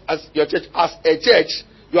church as your church as a church,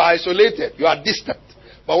 you are isolated, you are distant.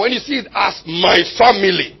 But when you see it as my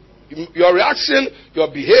family, your reaction, your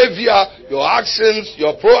behavior, your actions,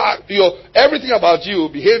 your everything about you,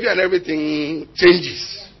 behavior and everything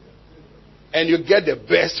changes. And you get the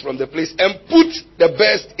best from the place and put the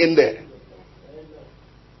best in there.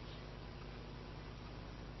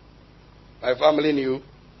 My family knew.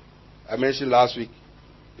 I mentioned last week.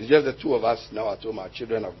 It's just the two of us now at home. Our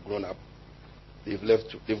children have grown up. They've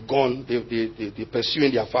left. They've gone. They're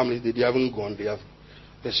pursuing their families. They haven't gone. They are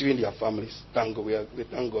pursuing their families. Thank God. We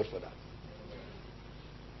thank God for that.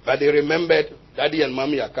 But they remembered Daddy and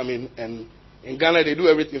Mommy are coming. And in Ghana, they do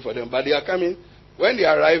everything for them. But they are coming. When they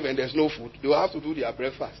arrive and there's no food, they will have to do their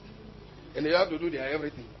breakfast. And they have to do their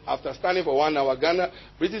everything. After standing for 1 hour,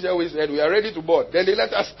 British Airways said, we are ready to board. Then they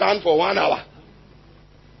let us stand for 1 hour.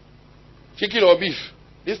 Chicken or beef.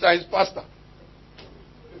 This time it's pasta.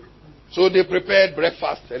 So they prepared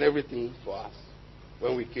breakfast and everything for us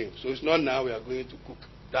when we came. So it's not now we are going to cook.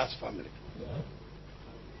 That's family.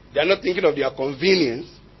 They are not thinking of their convenience.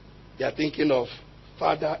 They are thinking of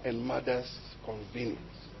father and mother's convenience.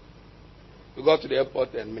 We got to the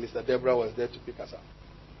airport and Minister Deborah was there to pick us up.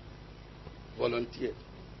 Volunteered.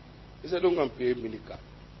 He said, don't go and pay mini card.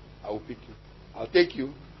 I will pick you. I'll take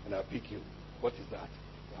you and I'll pick you. What is that?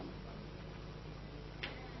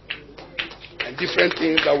 And different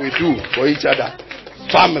things that we do for each other.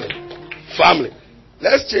 Family.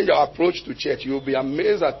 Let's change our approach to church. You'll be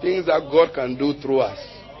amazed at things that God can do through us.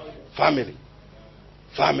 Family.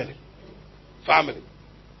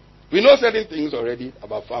 We know certain things already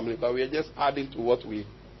about family, but we are just adding to what we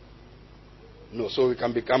know so we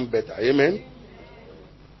can become better. Amen?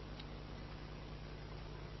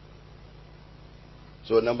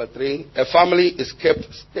 So number 3, a family is kept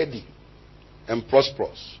steady and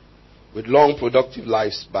prosperous with long productive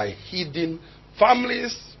lives by heeding.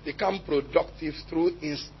 Families become productive through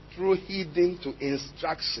heeding to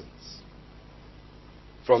instructions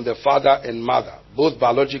from the father and mother, both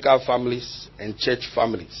biological families and church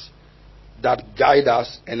families, that guide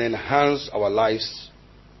us and enhance our lives.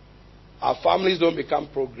 Our families don't become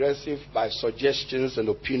progressive by suggestions and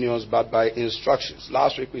opinions, but by instructions.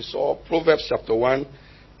 Last week we saw Proverbs chapter 1,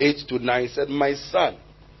 8-9. It said, my son,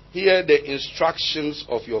 hear the instructions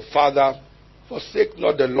of your father, forsake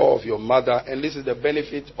not the law of your mother. And this is the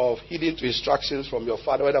benefit of heeding to instructions from your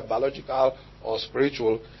father, whether biological or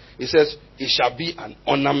spiritual. It says, it shall be an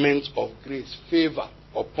ornament of grace, favor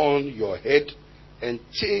upon your head, and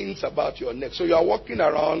chains about your neck. So you are walking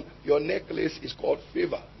around, your necklace is called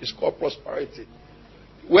favor. It's called prosperity.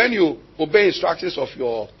 When you obey instructions of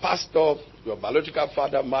your pastor, your biological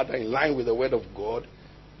father, mother, in line with the word of God,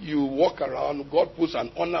 you walk around, God puts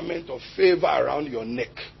an ornament of favor around your neck.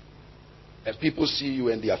 And people see you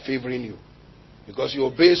and they are favoring you. Because you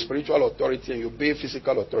obey spiritual authority and you obey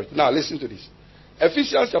physical authority. Now listen to this.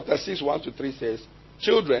 Ephesians chapter 6, 1-3 says,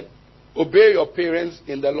 children, obey your parents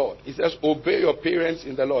in the Lord. It says, obey your parents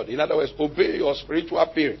in the Lord. In other words, obey your spiritual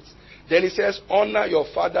parents. Then it says, honor your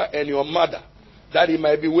father and your mother, that it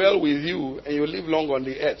might be well with you and you live long on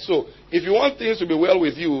the earth. So, if you want things to be well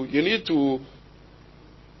with you, you need to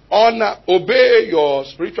honor, obey your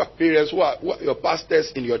spiritual parents who are your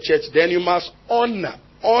pastors in your church. Then you must honor,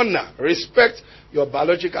 respect your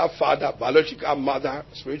biological father, biological mother,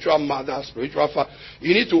 spiritual father.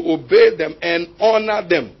 You need to obey them and honor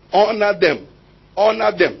them. Honor them.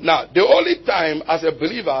 Now, the only time as a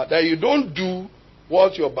believer that you don't do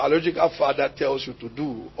what your biological father tells you to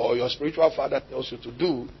do, or your spiritual father tells you to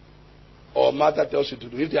do, or mother tells you to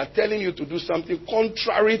do, if they are telling you to do something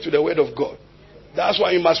contrary to the word of God, that's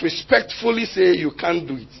why you must respectfully say you can't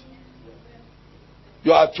do it.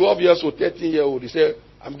 You are 12 years old, 13 years old. You say,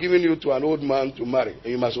 I'm giving you to an old man to marry,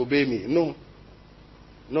 and you must obey me. No,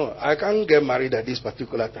 I can't get married at this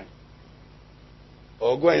particular time.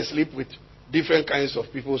 Or go and sleep with different kinds of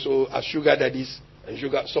people, so as sugar daddies and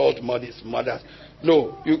sugar salt mothers.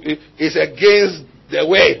 No, it's against the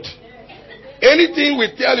word. Anything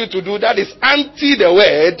we tell you to do that is anti the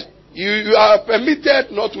word, you are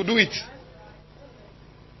permitted not to do it.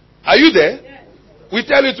 Are you there? We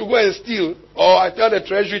tell you to go and steal, or I tell the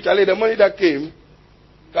treasury, Charlie, the money that came,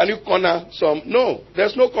 can you corner some? No,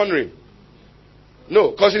 there's no cornering.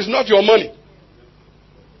 No, because it's not your money.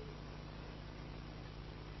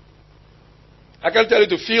 I can tell you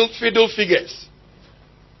to fiddle figures.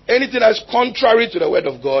 Anything that is contrary to the word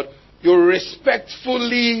of God, you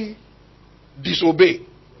respectfully disobey.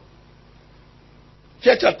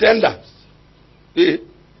 Church attendance.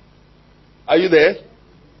 Are you there?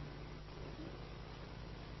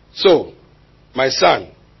 So, my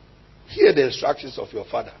son, hear the instructions of your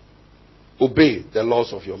father. Obey the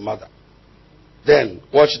laws of your mother. Then,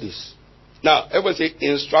 watch this. Now, everybody say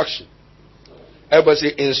instruction. Everybody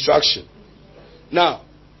say instruction. Now,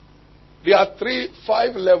 there are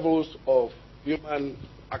 5 levels of human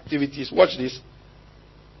activities. Watch this.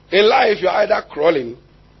 In life, you're either crawling,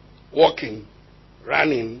 walking,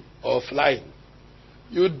 running, or flying.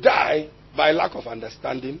 You die by lack of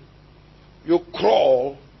understanding. You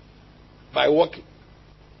crawl by walking.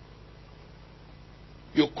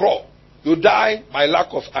 You crawl. You die by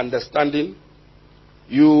lack of understanding.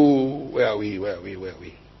 Where are we?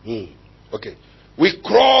 Okay. We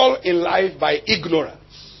crawl in life by ignorance.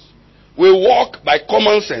 We walk by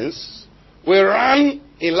common sense. We run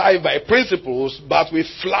in life by principles, but we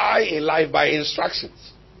fly in life by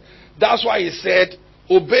instructions. That's why he said,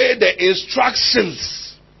 obey the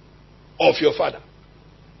instructions of your father.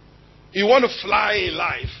 You want to fly in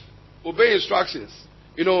life, obey instructions.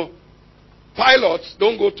 You know, pilots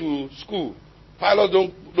don't go to school. Pilots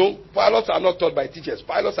are not taught by teachers.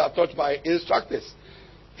 Pilots are taught by instructors.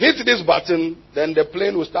 Hit this button, then the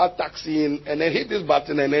plane will start taxiing, and then hit this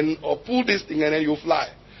button, and then or pull this thing, and then you fly.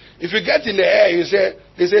 If you get in the air,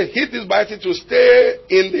 they say hit this button to stay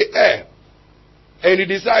in the air, and you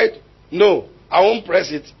decide, no, I won't press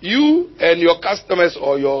it. You and your customers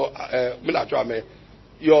or your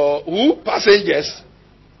passengers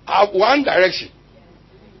have one direction.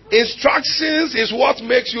 Instructions is what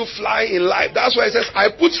makes you fly in life. That's why it says, I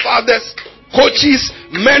put fathers, coaches,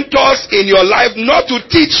 mentors in your life, not to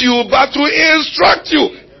teach you, but to instruct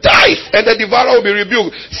you. Tithe, and the devourer will be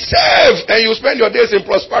rebuked. Save, and you spend your days in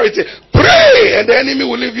prosperity. Pray, and the enemy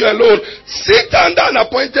will leave you alone. Sit under an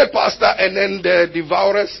appointed pastor, and then the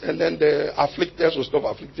devourers and then the afflictors will stop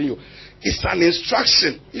afflicting you. It's an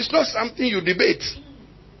instruction. It's not something you debate.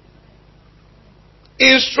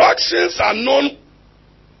 Instructions are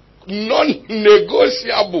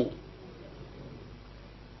non-negotiable.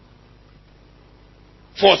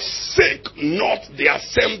 Forsake not the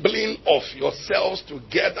assembling of yourselves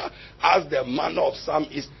together as the manner of some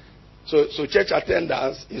is. So church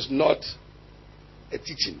attendance is not a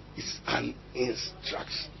teaching. It's an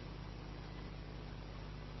instruction.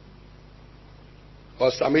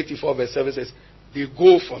 Because Psalm 84 verse 7 says, they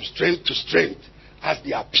go from strength to strength as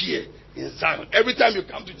they appear in Zion. Every time you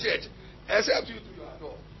come to church, except you do your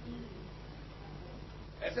door.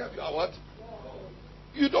 Except you are what?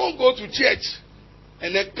 You don't go to church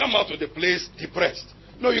and then come out of the place depressed.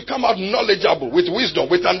 No, you come out knowledgeable, with wisdom,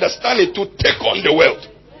 with understanding to take on the world.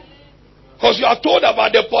 Because you are told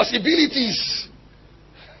about the possibilities.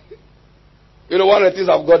 You know, one of the things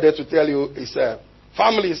I've got there to tell you is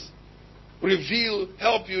families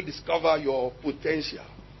help you discover your potential.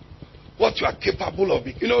 what you are capable of.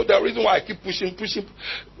 You know, the reason why I keep pushing.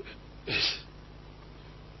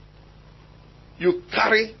 You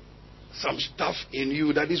carry some stuff in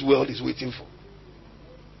you that this world is waiting for.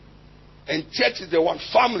 And church is the one.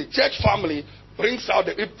 Family, church family brings out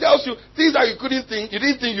it tells you things that you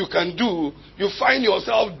didn't think you can do, you find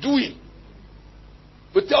yourself doing.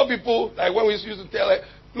 We tell people, like when we used to tell,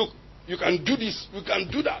 look, you can do this, you can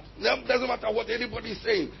do that. It doesn't matter what anybody is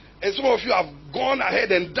saying. And some of you have gone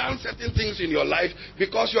ahead and done certain things in your life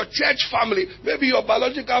because your church family, maybe your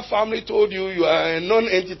biological family told you you are a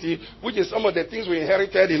non-entity, which is some of the things we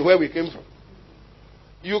inherited in where we came from.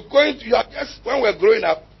 You are just, when we're growing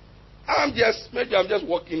up, maybe I'm just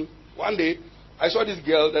walking. One day, I saw this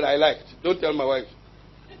girl that I liked. Don't tell my wife.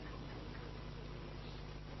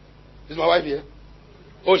 Is my wife here?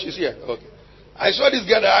 Oh, she's here. Okay. I saw this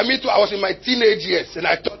girl that I met. I was in my teenage years, and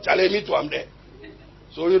I thought, Charlie, me too, I'm there.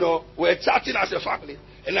 So, we're chatting as a family.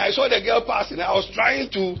 And I saw the girl passing.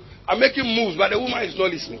 I'm making moves, but the woman is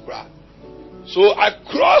not listening. So I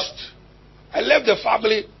crossed. I left the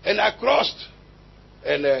family, and I crossed.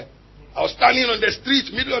 And I was standing on the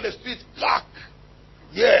street, middle of the street, talk.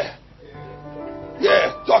 Yeah,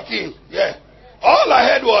 talking. Yeah. All I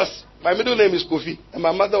heard was, my middle name is Kofi, and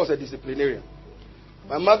my mother was a disciplinarian.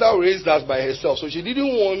 My mother raised us by herself, so she didn't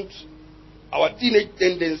want our teenage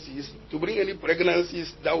tendencies to bring any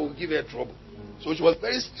pregnancies that would give her trouble. So she was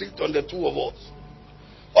very strict on the two of us.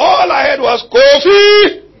 All I heard was,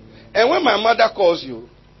 Kofi! And when my mother calls you,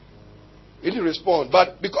 you didn't respond.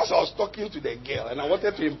 But because I was talking to the girl and I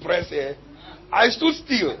wanted to impress her, I stood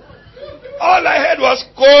still. All I heard was,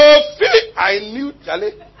 Kofi! I knew,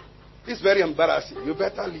 Charlie, this is very embarrassing. You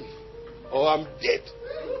better leave or I'm dead.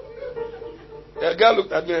 The girl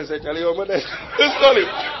looked at me and said, Charlie, your mother is calling.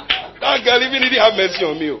 That girl even didn't have mercy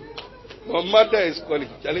on me. My mother is calling.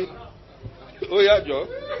 Charlie. Oh, yeah, Joe.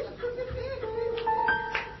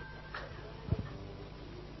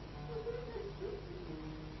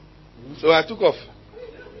 So I took off.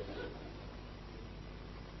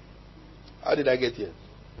 How did I get here?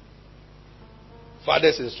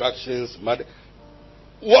 Father's instructions. Mother.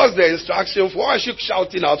 What's the instruction for? Why is she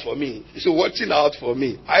shouting out for me? She's watching out for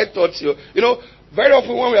me. I thought very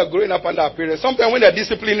often when we are growing up under our parents, sometimes when they're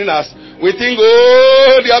disciplining us, we think,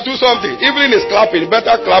 oh, they are doing something. Evelyn is clapping.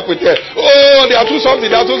 Better clap with her. Oh, they are doing something.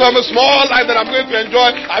 They are doing something. Small life that I'm going to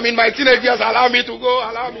enjoy. I'm in my teenage years. Allow me to go.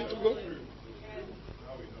 Allow me to go.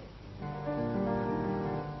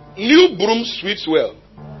 New broom sweeps well,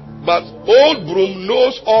 but old broom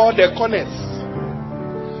knows all the corners.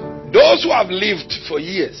 Those who have lived for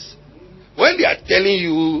years, when they are telling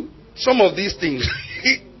you some of these things,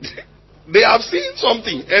 they have seen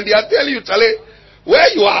something and they are telling you, Charlie, where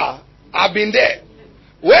you are, I've been there.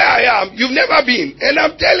 Where I am, you've never been. And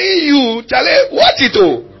I'm telling you, Charlie, watch it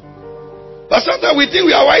all. But sometimes we think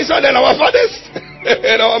we are wiser than our fathers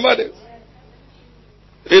and our mothers.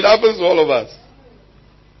 It happens to all of us.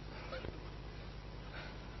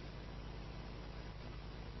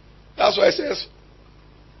 That's why it says,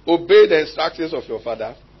 obey the instructions of your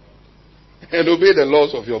father and obey the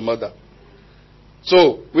laws of your mother.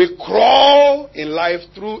 So, we crawl in life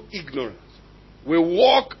through ignorance. We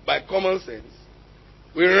walk by common sense.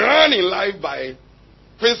 We run in life by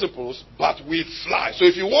principles, but we fly. So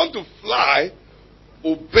if you want to fly,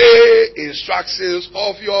 obey instructions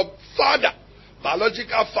of your father.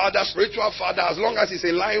 Biological father, spiritual father, as long as it's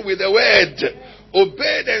in line with the word.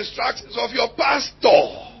 Obey the instructions of your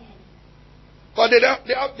pastor. Because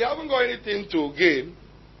they haven't got anything to gain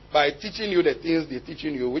by teaching you the things they're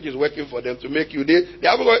teaching you, which is working for them to make you. They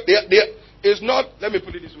haven't got. It's not. Let me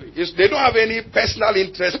put it this way. They don't have any personal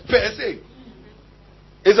interest per se.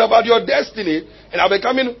 It's about your destiny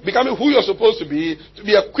and becoming who you're supposed to be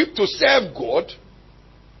equipped to serve God,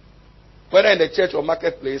 whether in the church or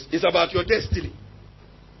marketplace. It's about your destiny.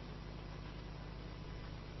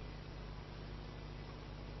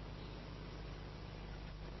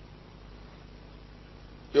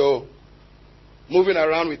 You're moving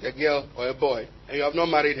around with a girl or a boy and you have not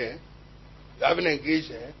married her, you haven't engaged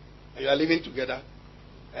her, and you are living together.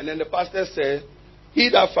 And then the pastor says, he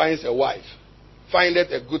that finds a wife,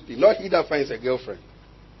 findeth a good thing, not he that finds a girlfriend.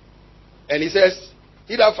 And he says,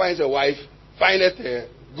 he that finds a wife, findeth a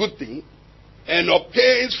good thing, and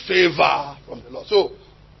obtains favor from the Lord. So,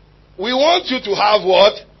 we want you to have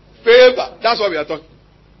what? Favor. That's what we are talking.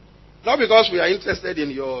 Not because we are interested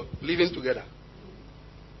in your living together.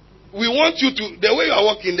 We want you to, the way you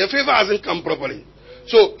are walking, the favor hasn't come properly.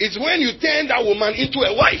 So it's when you turn that woman into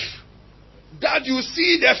a wife that you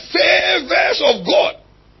see the favors of God.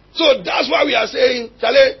 So that's why we are saying,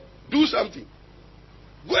 Charlie, do something.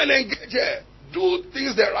 Go and engage her. do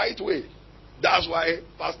things the right way. That's why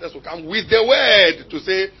pastors will come with the word to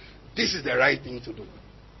say, this is the right thing to do.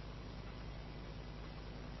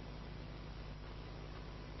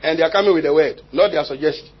 And they are coming with the word, not their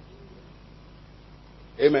suggestion.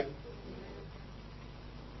 Amen.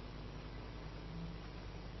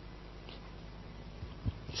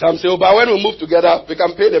 Some say, oh, but when we move together, we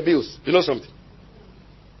can pay the bills. You know something?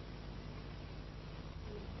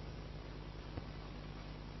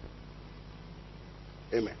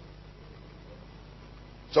 Amen.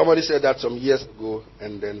 Somebody said that some years ago,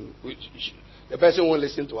 and then the person won't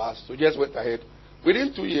listen to us, so just went ahead.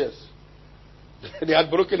 Within 2 years, they had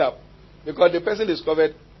broken up because the person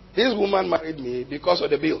discovered this woman married me because of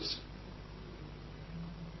the bills,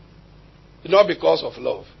 not because of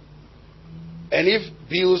love. And if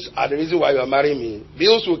bills are the reason why you are marrying me,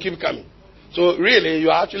 bills will keep coming. So really, you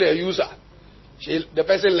are actually a user. The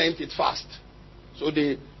person learned it fast, so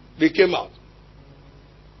they came out.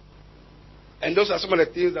 And those are some of the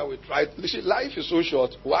things that we try. Listen, life is so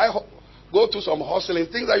short. Why go to some hustling,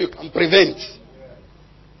 things that you can prevent?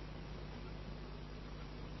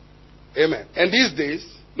 Amen. And these days,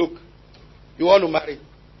 look, you want to marry.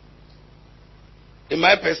 In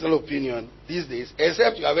my personal opinion, these days,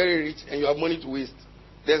 except you are very rich and you have money to waste,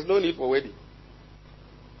 there's no need for wedding.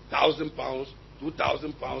 £1,000,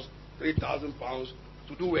 £2,000, £3,000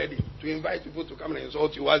 to do wedding, to invite people to come and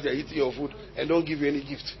insult you while they're eating your food and don't give you any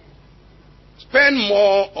gift. Spend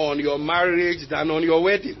more on your marriage than on your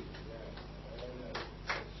wedding.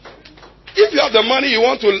 If you have the money, you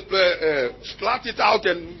want to splat it out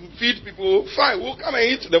and feed people, fine, we'll come and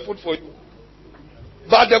eat the food for you.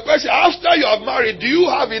 But the question, after you are married, do you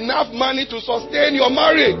have enough money to sustain your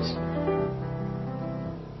marriage?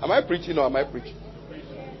 Am I preaching or am I preaching?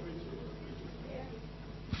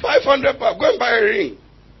 500 pounds, go and buy a ring.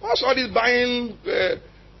 What's all this buying?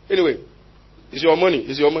 Anyway, it's your money.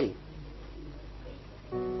 It's your money.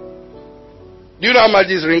 Do you know how much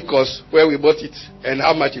this ring costs, where we bought it, and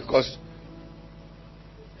how much it costs?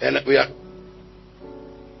 And we are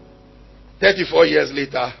 34 years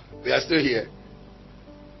later, we are still here.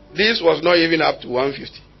 This was not even up to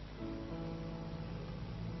 150.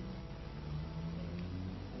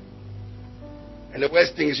 And the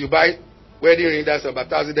worst thing is you buy wedding ring that's about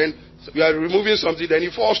 1,000, then you are removing something, then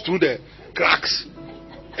it falls through the cracks.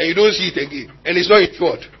 And you don't see it again. And it's not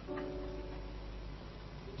insured.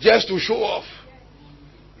 Just to show off.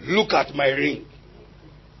 Look at my ring.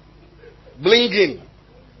 Bling in.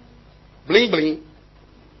 Bling bling.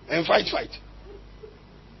 And fight.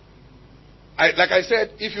 Like I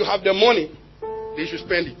said, if you have the money, they should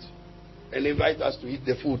spend it. And invite us to eat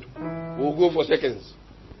the food. We'll go for seconds.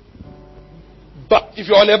 But if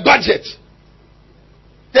you're on a budget,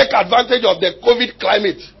 take advantage of the COVID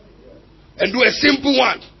climate and do a simple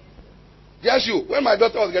one. Yes, you. When my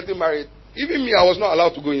daughter was getting married, even me, I was not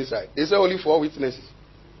allowed to go inside. They said only 4 witnesses.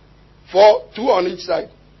 2 on each side.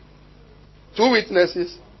 2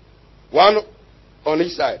 witnesses, 1 on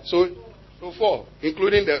each side. So 4,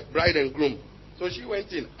 including the bride and groom. So she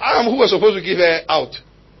went in. Who was supposed to give her out?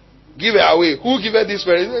 Give her away. Who gave her this?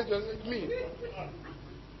 It's me.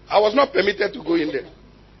 I was not permitted to go in there.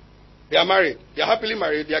 They are married. They are happily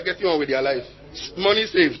married. They are getting on with their life. Money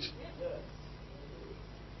saved.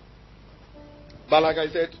 But like I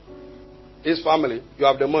said, his family, you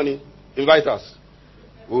have the money, invite us.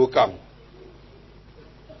 We will come.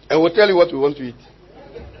 And we'll tell you what we want to eat.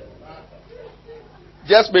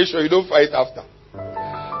 Just make sure you don't fight after.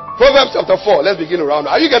 Proverbs chapter 4. Let's begin around.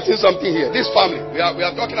 Are you getting something here? This family. We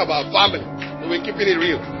are talking about family. So we're keeping it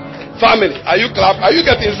real. Family. Are you clapping? Are you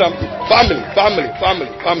getting something? Family.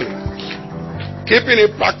 Keeping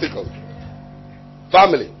it practical.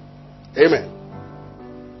 Family. Amen.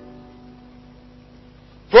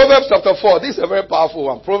 Proverbs chapter 4. This is a very powerful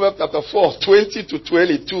one. Proverbs chapter 4, 20 to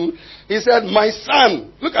 22. He said, my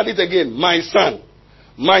son. Look at it again. My son.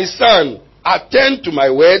 My son. Attend to my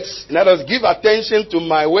words. In other words, give attention to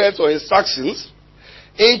my words or instructions.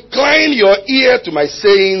 Incline your ear to my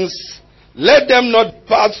sayings. Let them not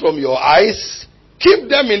depart from your eyes. Keep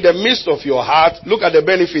them in the midst of your heart. Look at the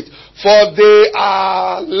benefit. For they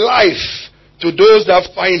are life to those that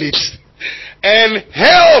find it, and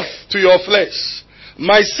health to your flesh.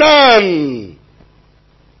 My son,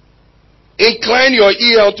 incline your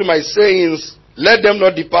ear to my sayings. Let them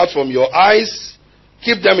not depart from your eyes.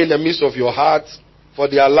 Keep them in the midst of your heart, for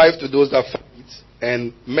they are life to those that find it,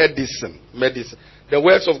 and medicine. The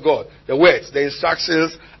words of God, the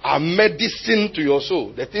instructions are medicine to your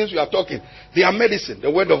soul. The things we are talking, they are medicine. The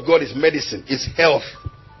word of God is medicine. It's health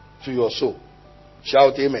to your soul.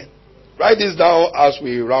 Shout amen. Write this down as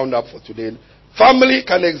we round up for today. Family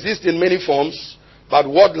can exist in many forms, but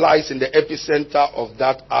what lies in the epicenter of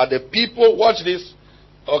that are the people. Watch this.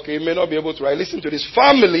 Okay, you may not be able to write. Listen to this.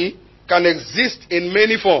 Family can exist in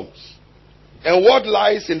many forms. And what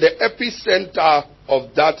lies in the epicenter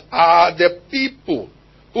of that are the people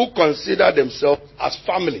who consider themselves as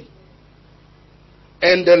family.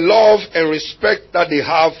 And the love and respect that they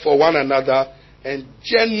have for one another and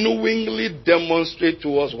genuinely demonstrate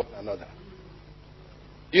towards one another.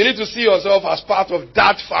 You need to see yourself as part of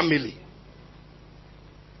that family.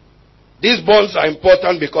 These bonds are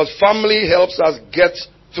important because family helps us get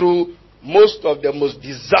through most of the most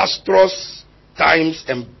disastrous times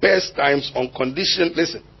and best times on condition,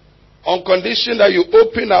 listen, on condition that you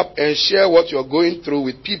open up and share what you're going through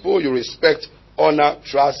with people you respect, honor,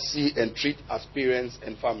 trust, see, and treat as parents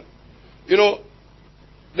and family. You know,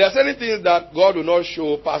 there are certain things that God will not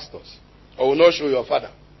show pastors or will not show your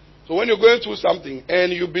father. So when you're going through something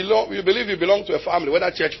and you believe you belong to a family, whether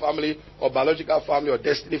church family or biological family or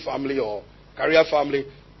destiny family or career family,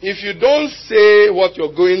 if you don't say what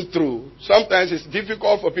you're going through, sometimes it's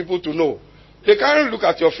difficult for people to know. They can't look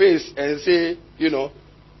at your face and say, you know,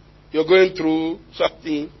 you're going through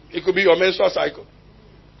something. It could be your menstrual cycle.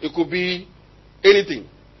 It could be anything.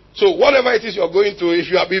 So whatever it is you're going through, if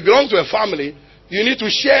you belong to a family, you need to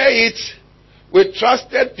share it with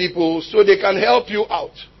trusted people so they can help you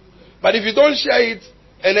out. But if you don't share it,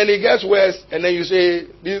 and then it gets worse, and then you say,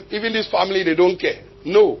 even this family, they don't care.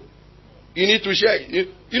 No. You need to share it.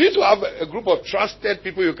 You need to have a group of trusted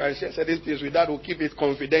people you can share certain things with that will keep it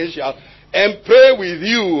confidential and pray with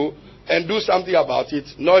you and do something about it,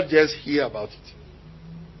 not just hear about it.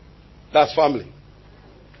 That's family.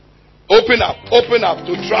 Open up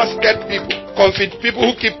to trusted people, people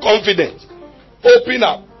who keep confidence. Open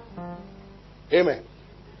up. Amen.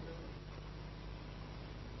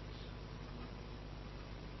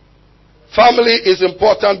 Family is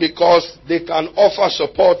important because they can offer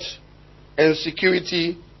support and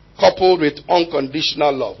security coupled with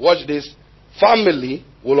unconditional love. Watch this. Family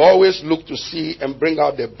will always look to see and bring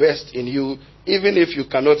out the best in you, even if you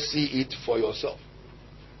cannot see it for yourself.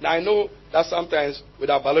 Now, I know that sometimes with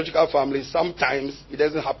our biological family, sometimes it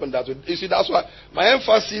doesn't happen that way. You see, that's why my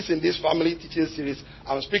emphasis in this family teaching series,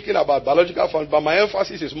 I'm speaking about biological family, but my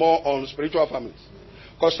emphasis is more on spiritual families.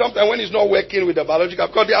 Because sometimes when it's not working with the biological,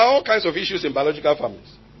 because there are all kinds of issues in biological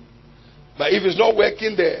families. But if it's not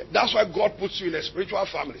working there, that's why God puts you in a spiritual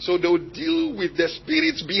family. So they will deal with the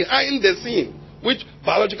spirits behind the scene, which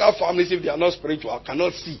biological families, if they are not spiritual,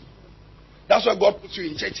 cannot see. That's why God puts you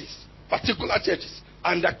in churches, particular churches,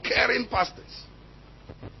 under caring pastors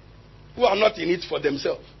who are not in it for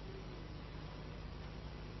themselves.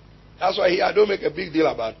 That's why here I don't make a big deal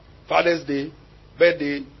about Father's Day,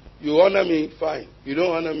 birthday. You honor me, fine. You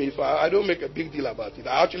don't honor me, fine. I don't make a big deal about it.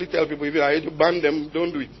 I actually tell people, if I hate to ban them,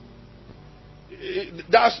 don't do it.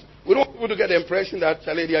 We don't want people to get the impression that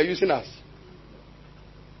they are using us.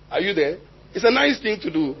 Are you there? It's a nice thing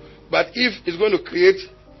to do, but if it's going to create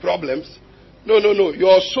problems, no.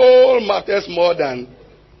 Your soul matters more than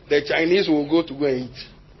the Chinese will go and eat.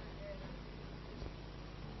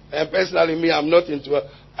 And personally, me, I'm not into it.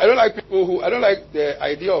 I don't like the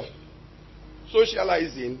idea of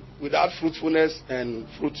socializing without fruitfulness and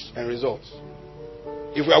fruits and results.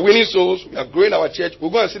 If we are winning souls, we are growing our church,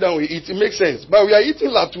 we're going to sit down and we eat. It makes sense. But we are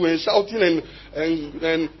eating latu and shouting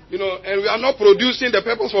and we are not producing the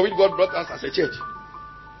purpose for which God brought us as a church.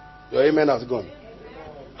 Your amen has gone.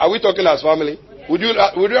 Are we talking as family? Would you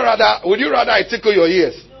rather I tickle your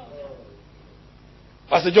ears?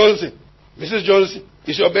 Pastor Johnson, Mrs. Johnson,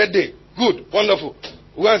 it's your birthday. Good, wonderful.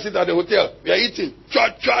 We're going to sit at the hotel. We are eating.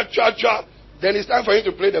 Cha, cha, cha, cha. Then it's time for him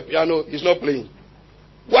to play the piano. He's not playing.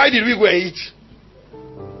 Why did we go and eat?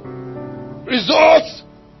 Results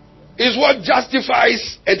is what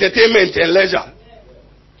justifies entertainment and leisure.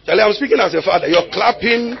 Charlie, I'm speaking as a father. Your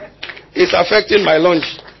clapping is affecting my lunch.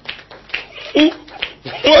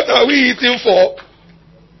 What are we eating for?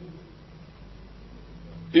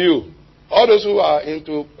 You. All those who are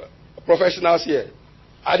into professionals here.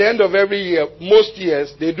 At the end of every year, most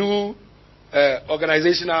years, they do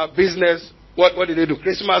organizational business. What do they do?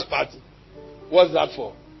 Christmas party. What's that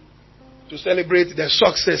for? To celebrate their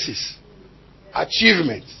successes,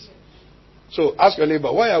 achievements. So ask your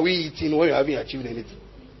neighbor, why are we eating when you haven't achieved anything?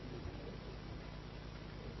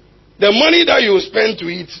 The money that you spend to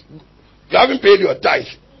eat, you haven't paid your tithe,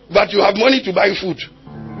 but you have money to buy food.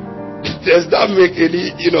 Does that make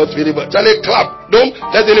any feeling? But Charlie, clap. Don't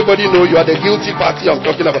let anybody know you are the guilty party I'm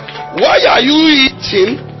talking about. Why are you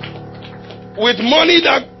eating with money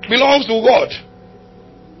that belongs to God?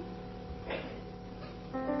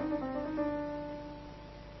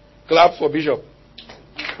 Clap for Bishop.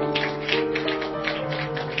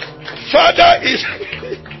 Father is...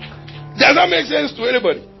 Does that make sense to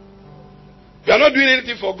anybody? You are not doing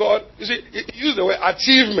anything for God. You see, use the word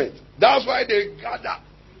achievement. That's why they gather.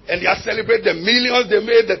 And they are celebrating the millions they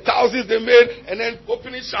made, the thousands they made, and then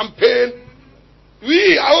opening champagne.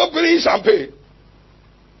 We are opening champagne.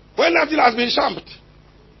 When nothing has been champed.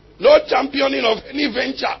 No championing of any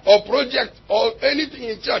venture or project or anything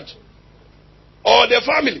in church or the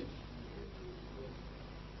family.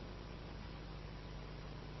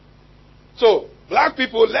 So, black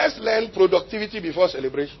people, let's learn productivity before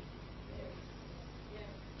celebration.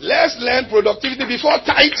 Let's learn productivity before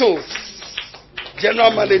titles. General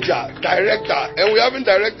manager, director, and we haven't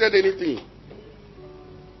directed anything.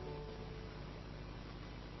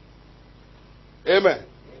 Amen.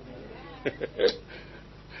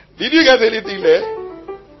 Did you get anything there?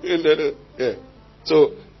 Yeah.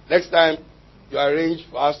 So, next time you arrange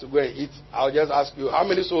for us to go and eat, I'll just ask you, how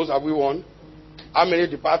many souls have we won? How many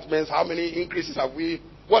departments? How many increases have we?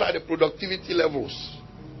 What are the productivity levels?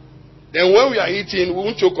 Then when we are eating, we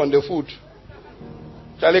won't choke on the food.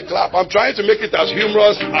 Shall I clap? I'm trying to make it as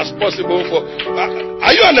humorous as possible.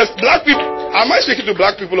 Are you understand? Black people? Am I speaking to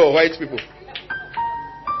black people or white people?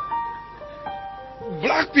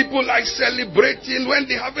 Black people like celebrating when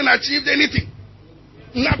they haven't achieved anything.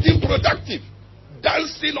 Nothing productive.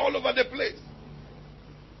 Dancing all over the place.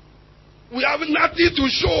 We have nothing to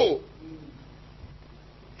show.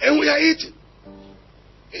 And we are eating.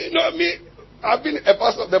 You know me, I've been the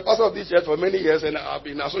pastor of this church for many years, and I've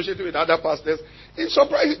been associated with other pastors. It's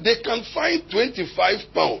surprising. They can find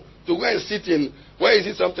 25 pounds to go and sit in, where is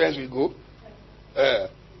it sometimes we go?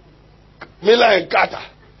 Miller and Carter.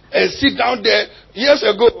 And sit down there. Years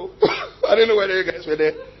ago, I don't know whether you guys were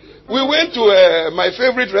there. We went to my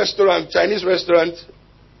favorite restaurant, Chinese restaurant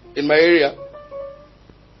in my area.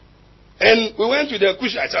 And we went to the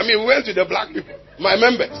Kushites. We went to the black people, my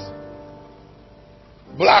members.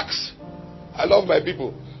 Blacks. I love my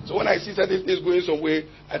people. So when I see certain things going somewhere,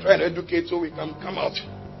 I try and educate so we can come out.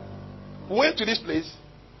 We went to this place,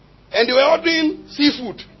 and they were ordering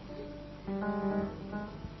seafood.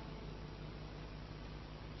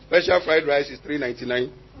 Special fried rice is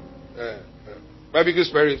 $3.99. Barbecue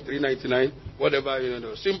spare is $3.99. Whatever,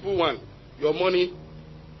 simple one. Your money.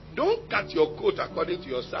 Don't cut your coat according to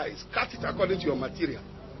your size. Cut it according to your material.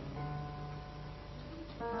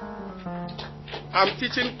 I'm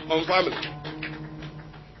teaching on family.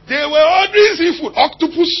 They were ordering seafood.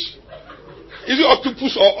 Octopus. Is it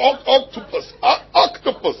octopus or octopus?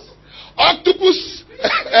 Octopus. Octopus.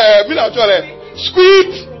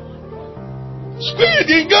 Squid. Squid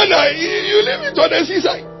in Ghana. You leave it on the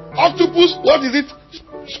seaside. Octopus. What is it?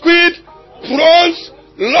 Squid. Prawns.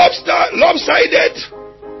 Lobster. Lopsided.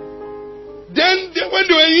 Then when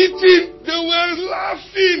they were eating, they were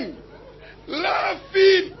laughing.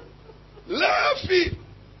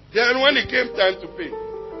 Then when it came time to pay,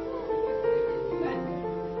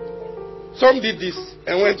 some did this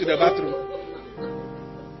and went to the bathroom.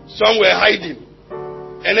 Some were hiding.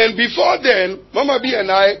 And then before then, Mama B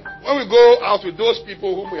and I, when we go out with those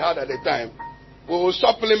people whom we had at the time, we will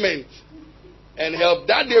supplement and help.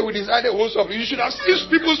 That day we decided we will supplement. You should have seen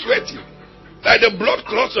people sweating. Like the blood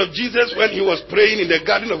clots of Jesus when he was praying in the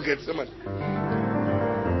Garden of Gethsemane.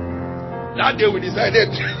 That day we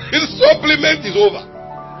decided his supplement is over.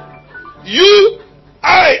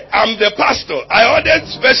 I am the pastor. I ordered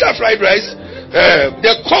special fried rice.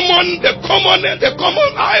 The common.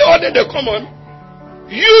 I ordered the common.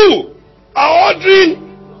 You are ordering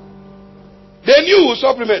the new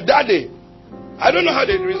supplement that day. I don't know how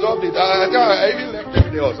they resolved it. I even left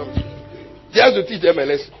them there or something. Just to teach them a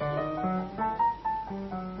lesson.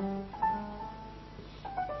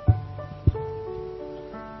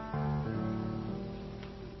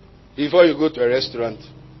 Before you go to a restaurant,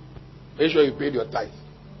 make sure you paid your tithe.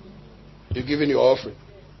 You've given your offering.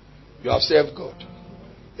 You have served God.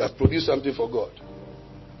 You have produced something for God.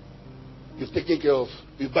 You've taken care of,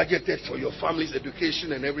 you've budgeted for your family's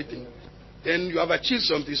education and everything. Then you have achieved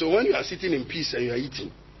something. So when you are sitting in peace and you are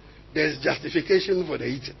eating, there's justification for the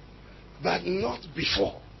eating. But not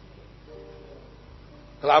before.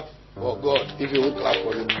 Clap for God if you won't clap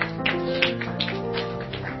for Him.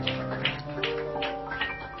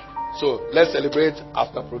 So let's celebrate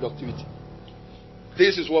after productivity.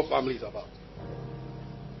 This is what family is about.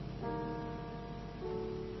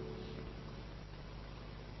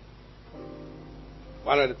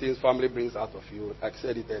 One of the things family brings out of you, like I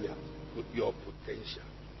said it earlier, your potential.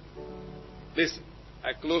 Listen,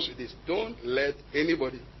 I close with this. Don't let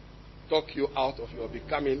anybody talk you out of your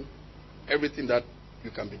becoming everything that you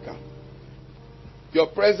can become. Your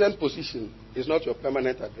present position is not your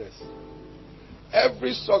permanent address.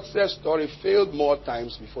 Every success story failed more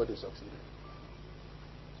times before they succeeded.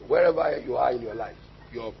 So wherever you are in your life,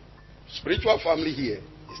 your spiritual family here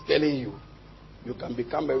is telling you you can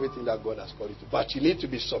become everything that God has called you to. But you need to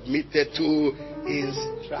be submitted to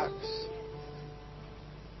instructions.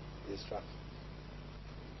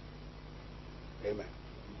 Amen.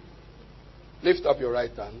 Lift up your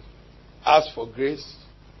right hand. Ask for grace.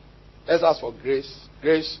 Let's ask for grace.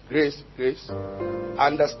 Grace, grace, grace.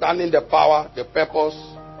 Understanding the power, the purpose,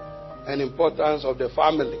 and importance of the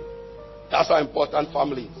family. That's how important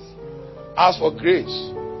family is. Ask for grace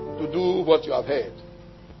to do what you have heard.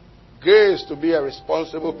 Grace to be a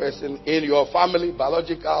responsible person in your family,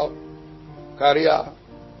 biological, career,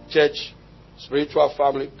 church, spiritual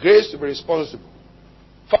family. Grace to be responsible.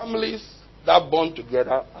 Families that bond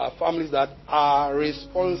together are families that are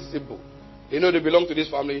responsible. They know they belong to this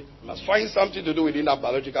family. You must find something to do within that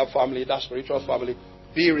biological family, that spiritual family.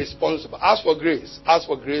 Be responsible. Ask for grace. Ask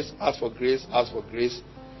for grace. Ask for grace. Ask for grace.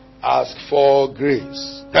 Ask for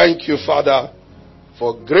grace. Thank you, Father,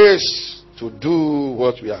 for grace to do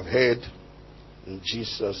what we have heard. In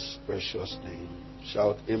Jesus' precious name.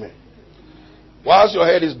 Shout amen. Whilst your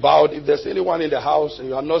head is bowed, if there's anyone in the house and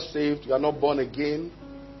you are not saved, you are not born again,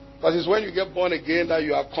 because it's when you get born again that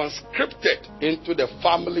you are conscripted into the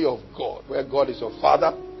family of God, where God is your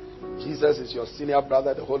Father, Jesus is your senior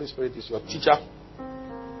brother, the Holy Spirit is your teacher.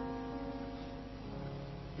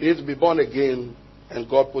 You need to be born again, and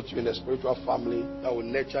God put you in a spiritual family that will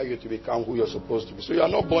nurture you to become who you're supposed to be. So you are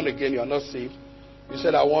not born again, you are not saved. You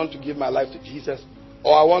said, I want to give my life to Jesus,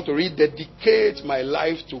 or I want to rededicate my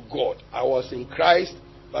life to God. I was in Christ,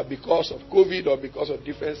 but because of COVID or because of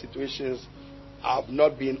different situations, I've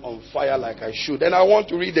not been on fire like I should. And I want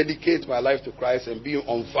to rededicate my life to Christ and be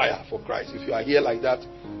on fire for Christ. If you are here like that,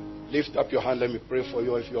 lift up your hand. Let me pray for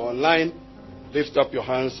you. If you're online, lift up your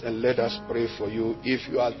hands and let us pray for you.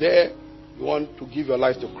 If you are there, you want to give your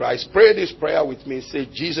life to Christ, pray this prayer with me. Say,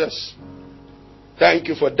 Jesus, thank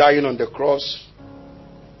you for dying on the cross.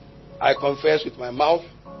 I confess with my mouth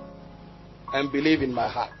and believe in my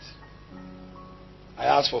heart. I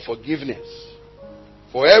ask for forgiveness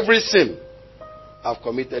for every sin I've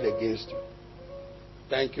committed against you.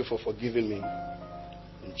 Thank you for forgiving me.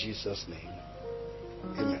 In Jesus' name.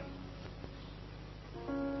 Amen.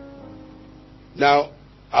 Now,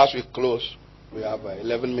 as we close, we have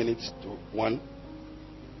 11 minutes to 1.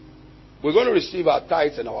 We're going to receive our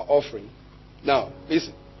tithes and our offering. Now,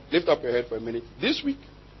 listen, lift up your head for a minute. This week,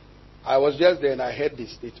 I was just there and I heard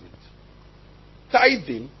this statement.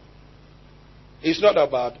 Tithing is not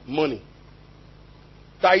about money.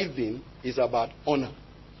 Tithing is about honor.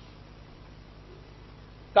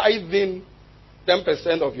 Tithing,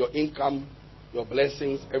 10% of your income, your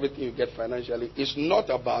blessings, everything you get financially, is not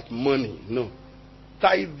about money. No.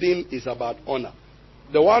 Tithing is about honor.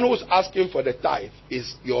 The one who's asking for the tithe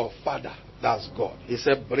is your Father. That's God. He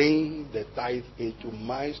said, bring the tithe into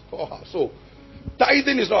my storehouse. So,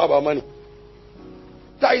 tithing is not about money.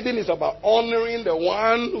 Tithing is about honoring the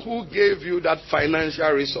one who gave you that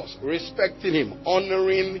financial resource. Respecting him.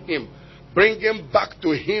 Honoring him. Bringing back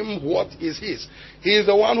to him what is his. He is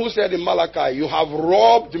the one who said in Malachi, you have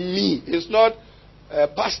robbed me. It's not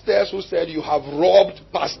pastors who said you have robbed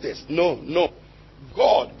pastors. No, no.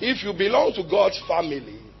 God, if you belong to God's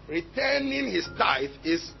family, returning his tithe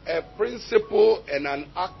is a principle and an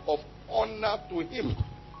act of honor to him.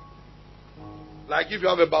 Like if you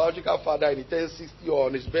have a biological father and he turns 60 or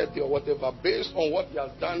on his birthday or whatever, based on what he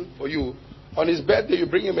has done for you, on his birthday you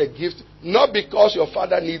bring him a gift, not because your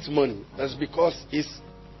father needs money, that's because it's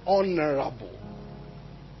honorable.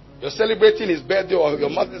 You're celebrating his birthday or your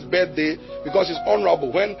mother's birthday because it's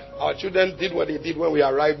honorable. When our children did what they did when we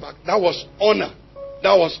arrived back, that was honor.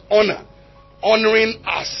 That was honor. Honoring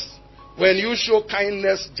us. When you show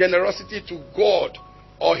kindness, generosity to God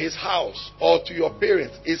or his house or to your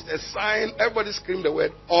parents, it's a sign. Everybody scream the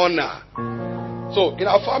word honor. So in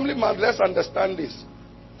our family month, let's understand this.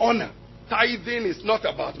 Honor. Tithing is not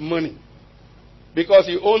about money. Because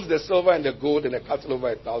he owns the silver and the gold and the cattle over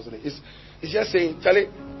 1,000. It's just saying, Charlie,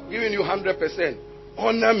 giving you 100%.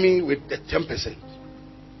 Honor me with the 10%.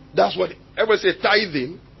 That's what everybody say.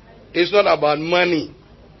 Tithing is not about money.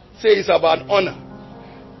 Say it's about honor.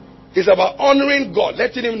 It's about honoring God,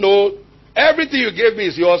 letting him know everything you gave me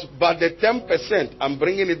is yours, but the 10% I'm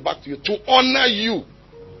bringing it back to you to honor you.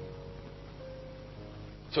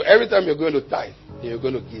 So every time you're going to tithe, you're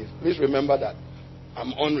going to give. Please remember that.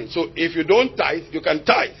 I'm honoring. So if you don't tithe, you can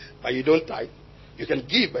tithe, but you don't tithe. You can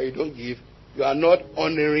give, but you don't give. You are not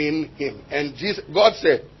honoring him. And God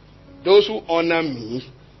said, those who honor me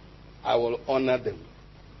I will honor them.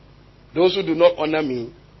 Those who do not honor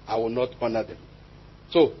me, I will not honor them.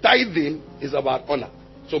 So tithing is about honor.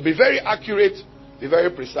 So be very accurate, be very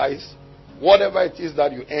precise. Whatever it is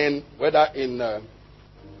that you earn, whether in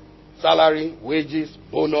salary, wages,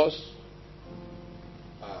 bonus,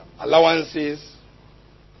 allowances,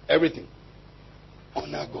 everything.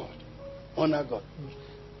 Honor God. Honor God.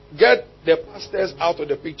 Get the pastors out of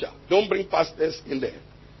the picture. Don't bring pastors in there.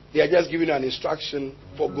 They are just giving you an instruction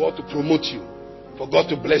for God to promote you, for God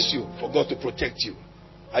to bless you, for God to protect you.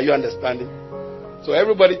 Are you understanding? So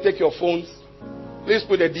everybody take your phones. Please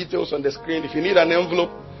put the details on the screen. If you need an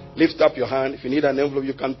envelope, lift up your hand. If you need an envelope,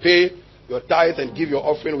 you can pay your tithe and give your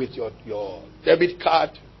offering with your debit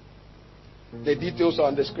card. The details are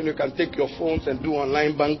on the screen. You can take your phones and do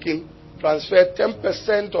online banking. Transfer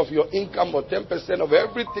 10% of your income or 10% of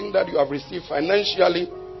everything that you have received financially.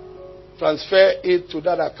 Transfer it to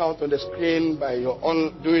that account on the screen by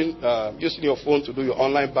using your phone to do your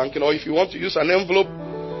online banking. Or if you want to use an envelope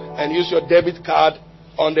and use your debit card,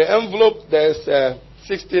 on the envelope there's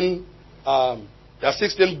 16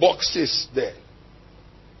 boxes there.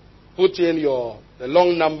 Put in the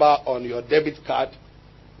long number on your debit card.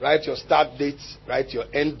 Write your start date, write your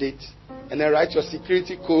end date, and then write your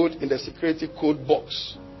security code in the security code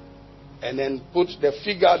box. And then put the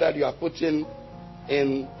figure that you are paying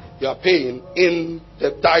in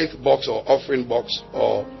the tithe box or offering box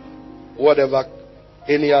or whatever,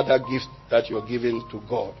 any other gift that you're giving to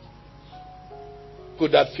God.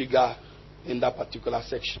 Put that figure in that particular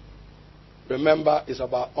section. Remember, it's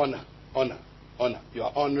about honor, honor, honor. You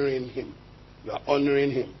are honoring Him. You are honoring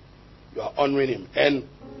Him. You are honoring Him. And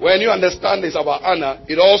when you understand it's about honor,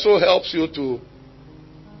 it also helps you to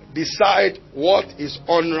decide what is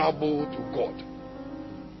honorable to God.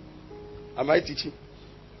 Am I teaching?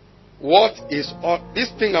 What is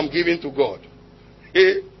this thing I'm giving to God?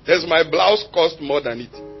 Hey, does my blouse cost more than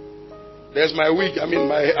it? Does my wig,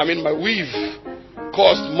 my weave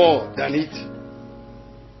cost more than it?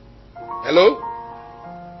 Hello?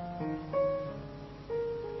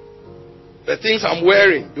 The things I'm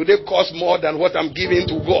wearing, do they cost more than what I'm giving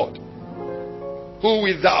to God? Who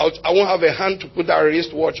without, I won't have a hand to put that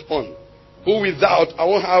wristwatch on. Who without, I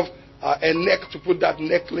won't have a neck to put that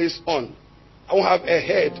necklace on. I won't have a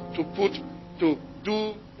head to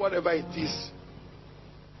do whatever it is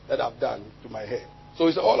that I've done to my head. So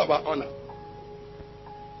it's all about honor.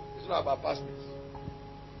 It's not about pastors.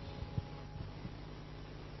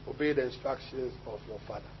 Obey the instructions of your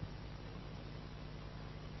father.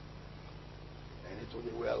 And it will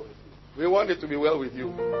be well with you. We want it to be well with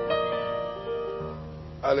you.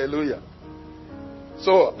 Hallelujah.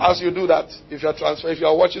 So as you do that, if you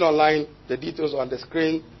are watching online, the details are on the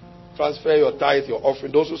screen. Transfer your tithe, your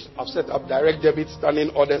offering. Those who have set up direct debit, standing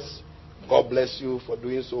orders, God bless you for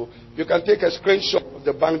doing so. You can take a screenshot of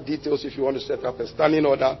the bank details if you want to set up a standing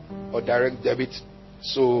order or direct debit,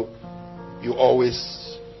 so you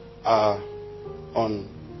always are on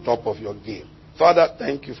top of your game. Father,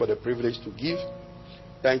 thank you for the privilege to give.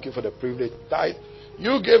 Thank you for the privilege to tithe.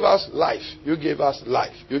 You gave us life. You gave us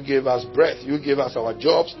life. You gave us breath. You gave us our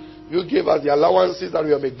jobs. You gave us the allowances that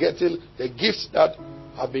we have been getting, the gifts that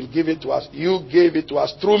have been given to us. You gave it to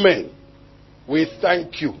us through men. We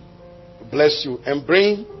thank you. Bless you and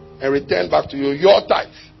bring and return back to you your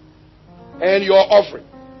tithe and your offering.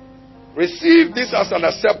 Receive this as an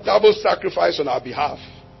acceptable sacrifice on our behalf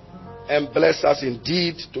and bless us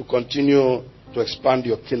indeed to continue to expand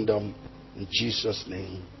your kingdom in Jesus'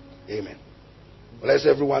 name. Amen. Bless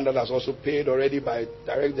everyone that has also paid already by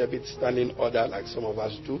direct debit standing order like some of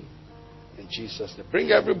us do. In Jesus' name.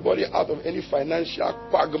 Bring everybody out of any financial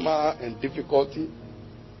quagmire and difficulty.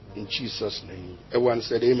 In Jesus' name. Everyone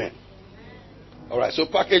said amen. Alright, so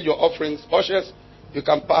package your offerings. Ushers, you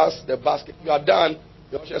can pass the basket. You are done.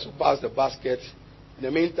 The ushers will pass the basket. In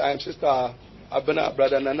the meantime, Sister Abena,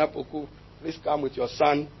 Brother Nana Poku, please come with your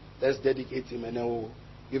son. Let's dedicate him and then we'll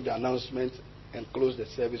give the announcement and close the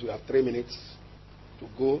service. We have 3 minutes to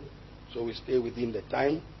go, so we stay within the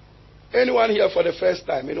time. Anyone here for the first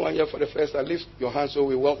time? Anyone here for the first time? Lift your hand so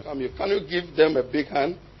we welcome you. Can you give them a big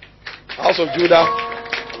hand? House of Judah,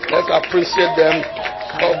 let's appreciate them.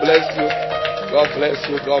 God bless you. God bless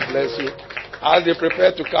you. God bless you. As they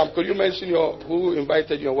prepare to come, could you mention who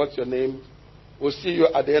invited you and what's your name? We'll see you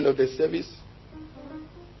at the end of the service.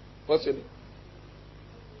 What's your name?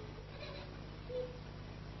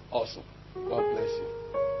 Awesome. God bless you.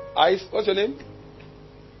 Ice, what's your name?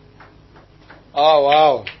 Oh,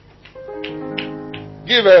 wow.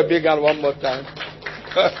 Give her a big hand one more time.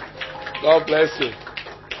 God bless you.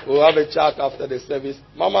 We'll have a chat after the service.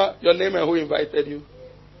 Mama, your name and who invited you?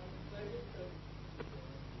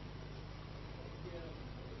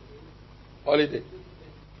 Holiday.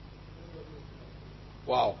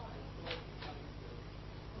 Wow.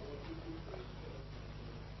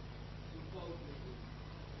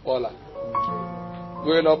 Paula.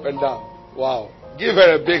 Going up and down. Wow. Give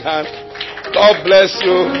her a big hand. God bless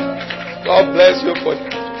you. God bless you for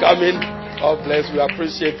coming. God bless you. I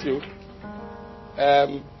appreciate you.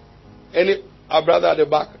 Our brother at the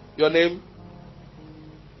back. Your name?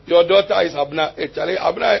 Your daughter is Abna. Hey, Charlie,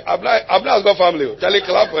 Abna has got family. Charlie,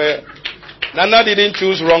 clap for her. Nana didn't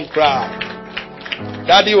choose wrong crowd.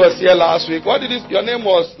 Daddy was here last week. Your name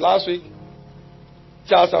was last week?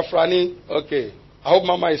 Charles Afrani. Okay. I hope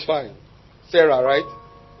Mama is fine. Sarah, right?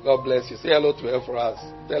 God bless you. Say hello to her for us.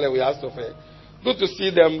 Tell her we asked of her. Good to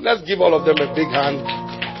see them. Let's give all of them a big hand.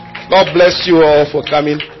 God bless you all for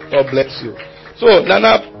coming. God bless you. So,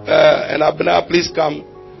 Nana and Abna, please come.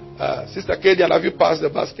 Sister Kadian, have you passed the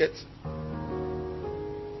basket?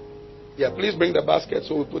 Yeah, please bring the basket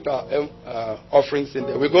so we put our offerings in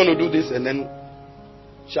there. We're going to do this and then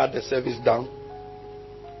shut the service down.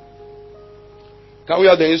 Can we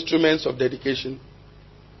have the instruments of dedication?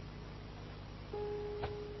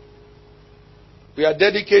 We are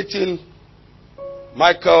dedicating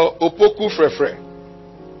Michael Opoku Frefre.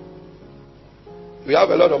 We have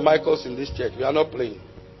a lot of Michaels in this church. We are not playing.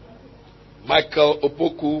 Michael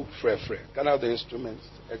Opoku Frefre. Can I have the instruments?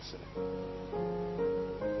 Excellent.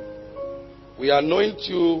 We anoint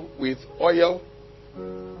you with oil,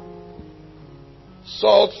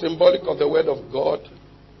 salt symbolic of the word of God,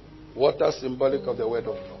 water symbolic of the word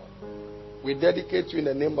of God. We dedicate you in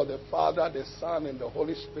the name of the Father, the Son, and the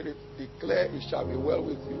Holy Spirit. Declare it shall be well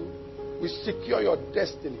with you. We secure your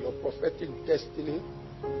destiny, your prophetic destiny,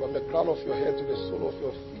 from the crown of your head to the sole of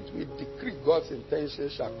your feet. We decree God's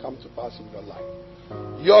intentions shall come to pass in your life.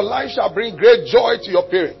 Your life shall bring great joy to your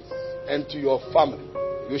parents and to your family.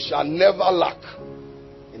 You shall never lack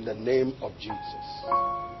in the name of Jesus.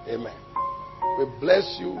 Amen. We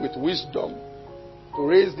bless you with wisdom to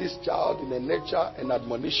raise this child in the nature and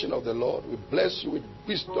admonition of the Lord. We bless you with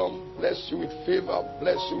wisdom, bless you with favor,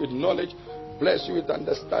 bless you with knowledge, bless you with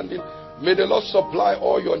understanding. May the Lord supply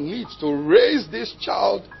all your needs to raise this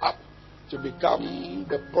child up to become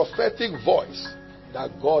the prophetic voice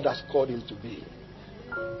that God has called him to be.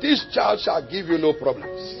 This child shall give you no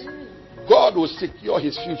problems. God will secure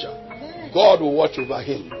his future. God will watch over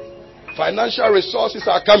him. Financial resources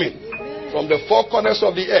are coming from the four corners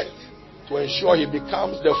of the earth to ensure he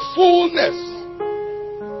becomes the fullness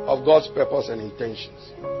of God's purpose and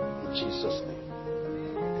intentions. In Jesus' name.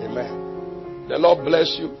 Amen. The Lord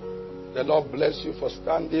bless you. The Lord bless you for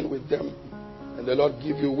standing with them. And the Lord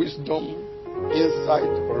give you wisdom, insight,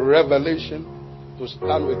 revelation to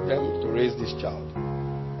stand with them to raise this child.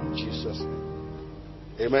 In Jesus'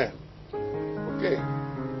 name. Amen. Okay.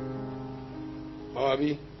 Mama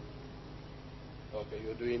B. Okay,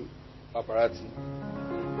 you're doing paparazzi.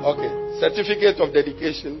 Okay. Certificate of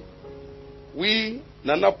dedication. We,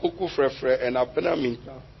 Nana Puku Frefre and Abena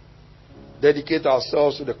Minta, dedicate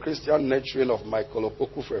ourselves to the Christian nurturing of Michael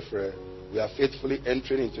Opoku Frefre. We are faithfully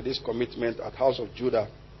entering into this commitment at House of Judah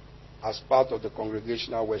as part of the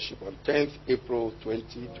congregational worship on 10th April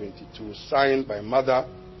 2022. Signed by mother,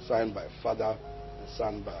 signed by father, and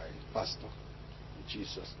signed by pastor. In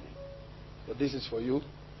Jesus' name. So this is for you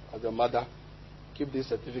as a mother. Keep this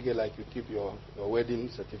certificate like you keep your wedding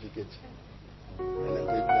certificate and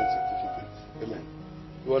engagement certificate. Amen.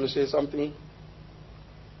 You want to say something?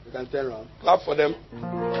 You can turn around. Clap for them.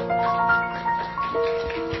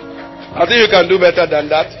 I think you can do better than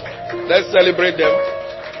that. Let's celebrate them.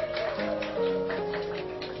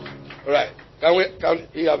 All right. Can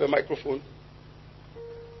you have a microphone?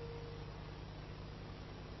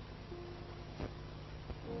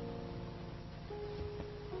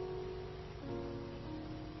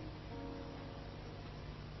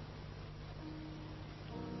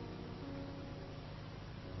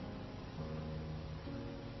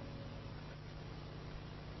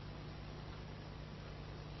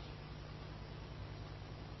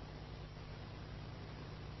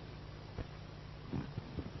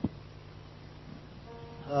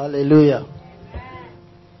 Hallelujah.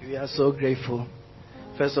 We are so grateful.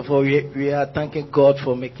 First of all, we are thanking God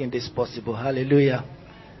for making this possible. Hallelujah.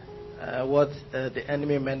 What the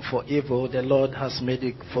enemy meant for evil, the Lord has made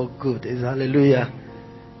it for good. Is hallelujah.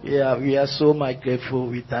 We are so much grateful.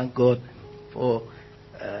 We thank God for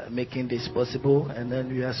making this possible. And then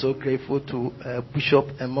we are so grateful to Bishop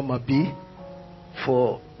and Mama B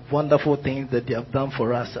for wonderful things that they have done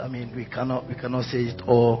for us. I mean, we cannot say it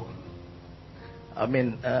all. I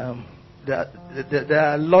mean, there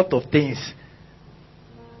are a lot of things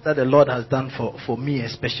that the Lord has done for me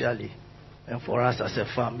especially, and for us as a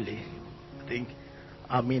family. I think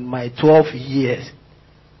I'm in my 12 years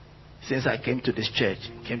since I came to this church.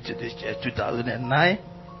 2009,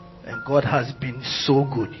 and God has been so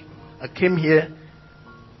good. I came here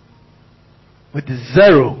with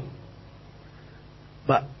 0,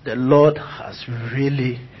 but the Lord has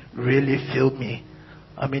really, really filled me.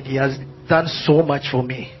 I mean, He has done so much for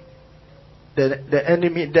me. The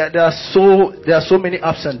enemy, there are so many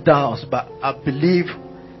ups and downs, but I believe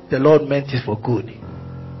the Lord meant it for good.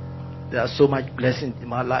 There are so much blessings in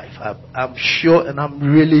my life. I'm sure, and I'm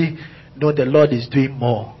really know the Lord is doing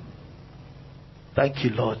more. Thank you,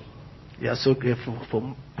 Lord. We are so grateful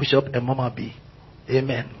for Bishop and Mama B.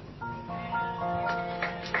 Amen.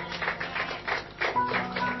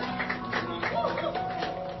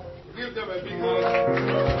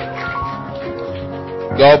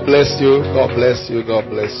 God bless you. God bless you. God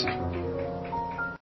bless you.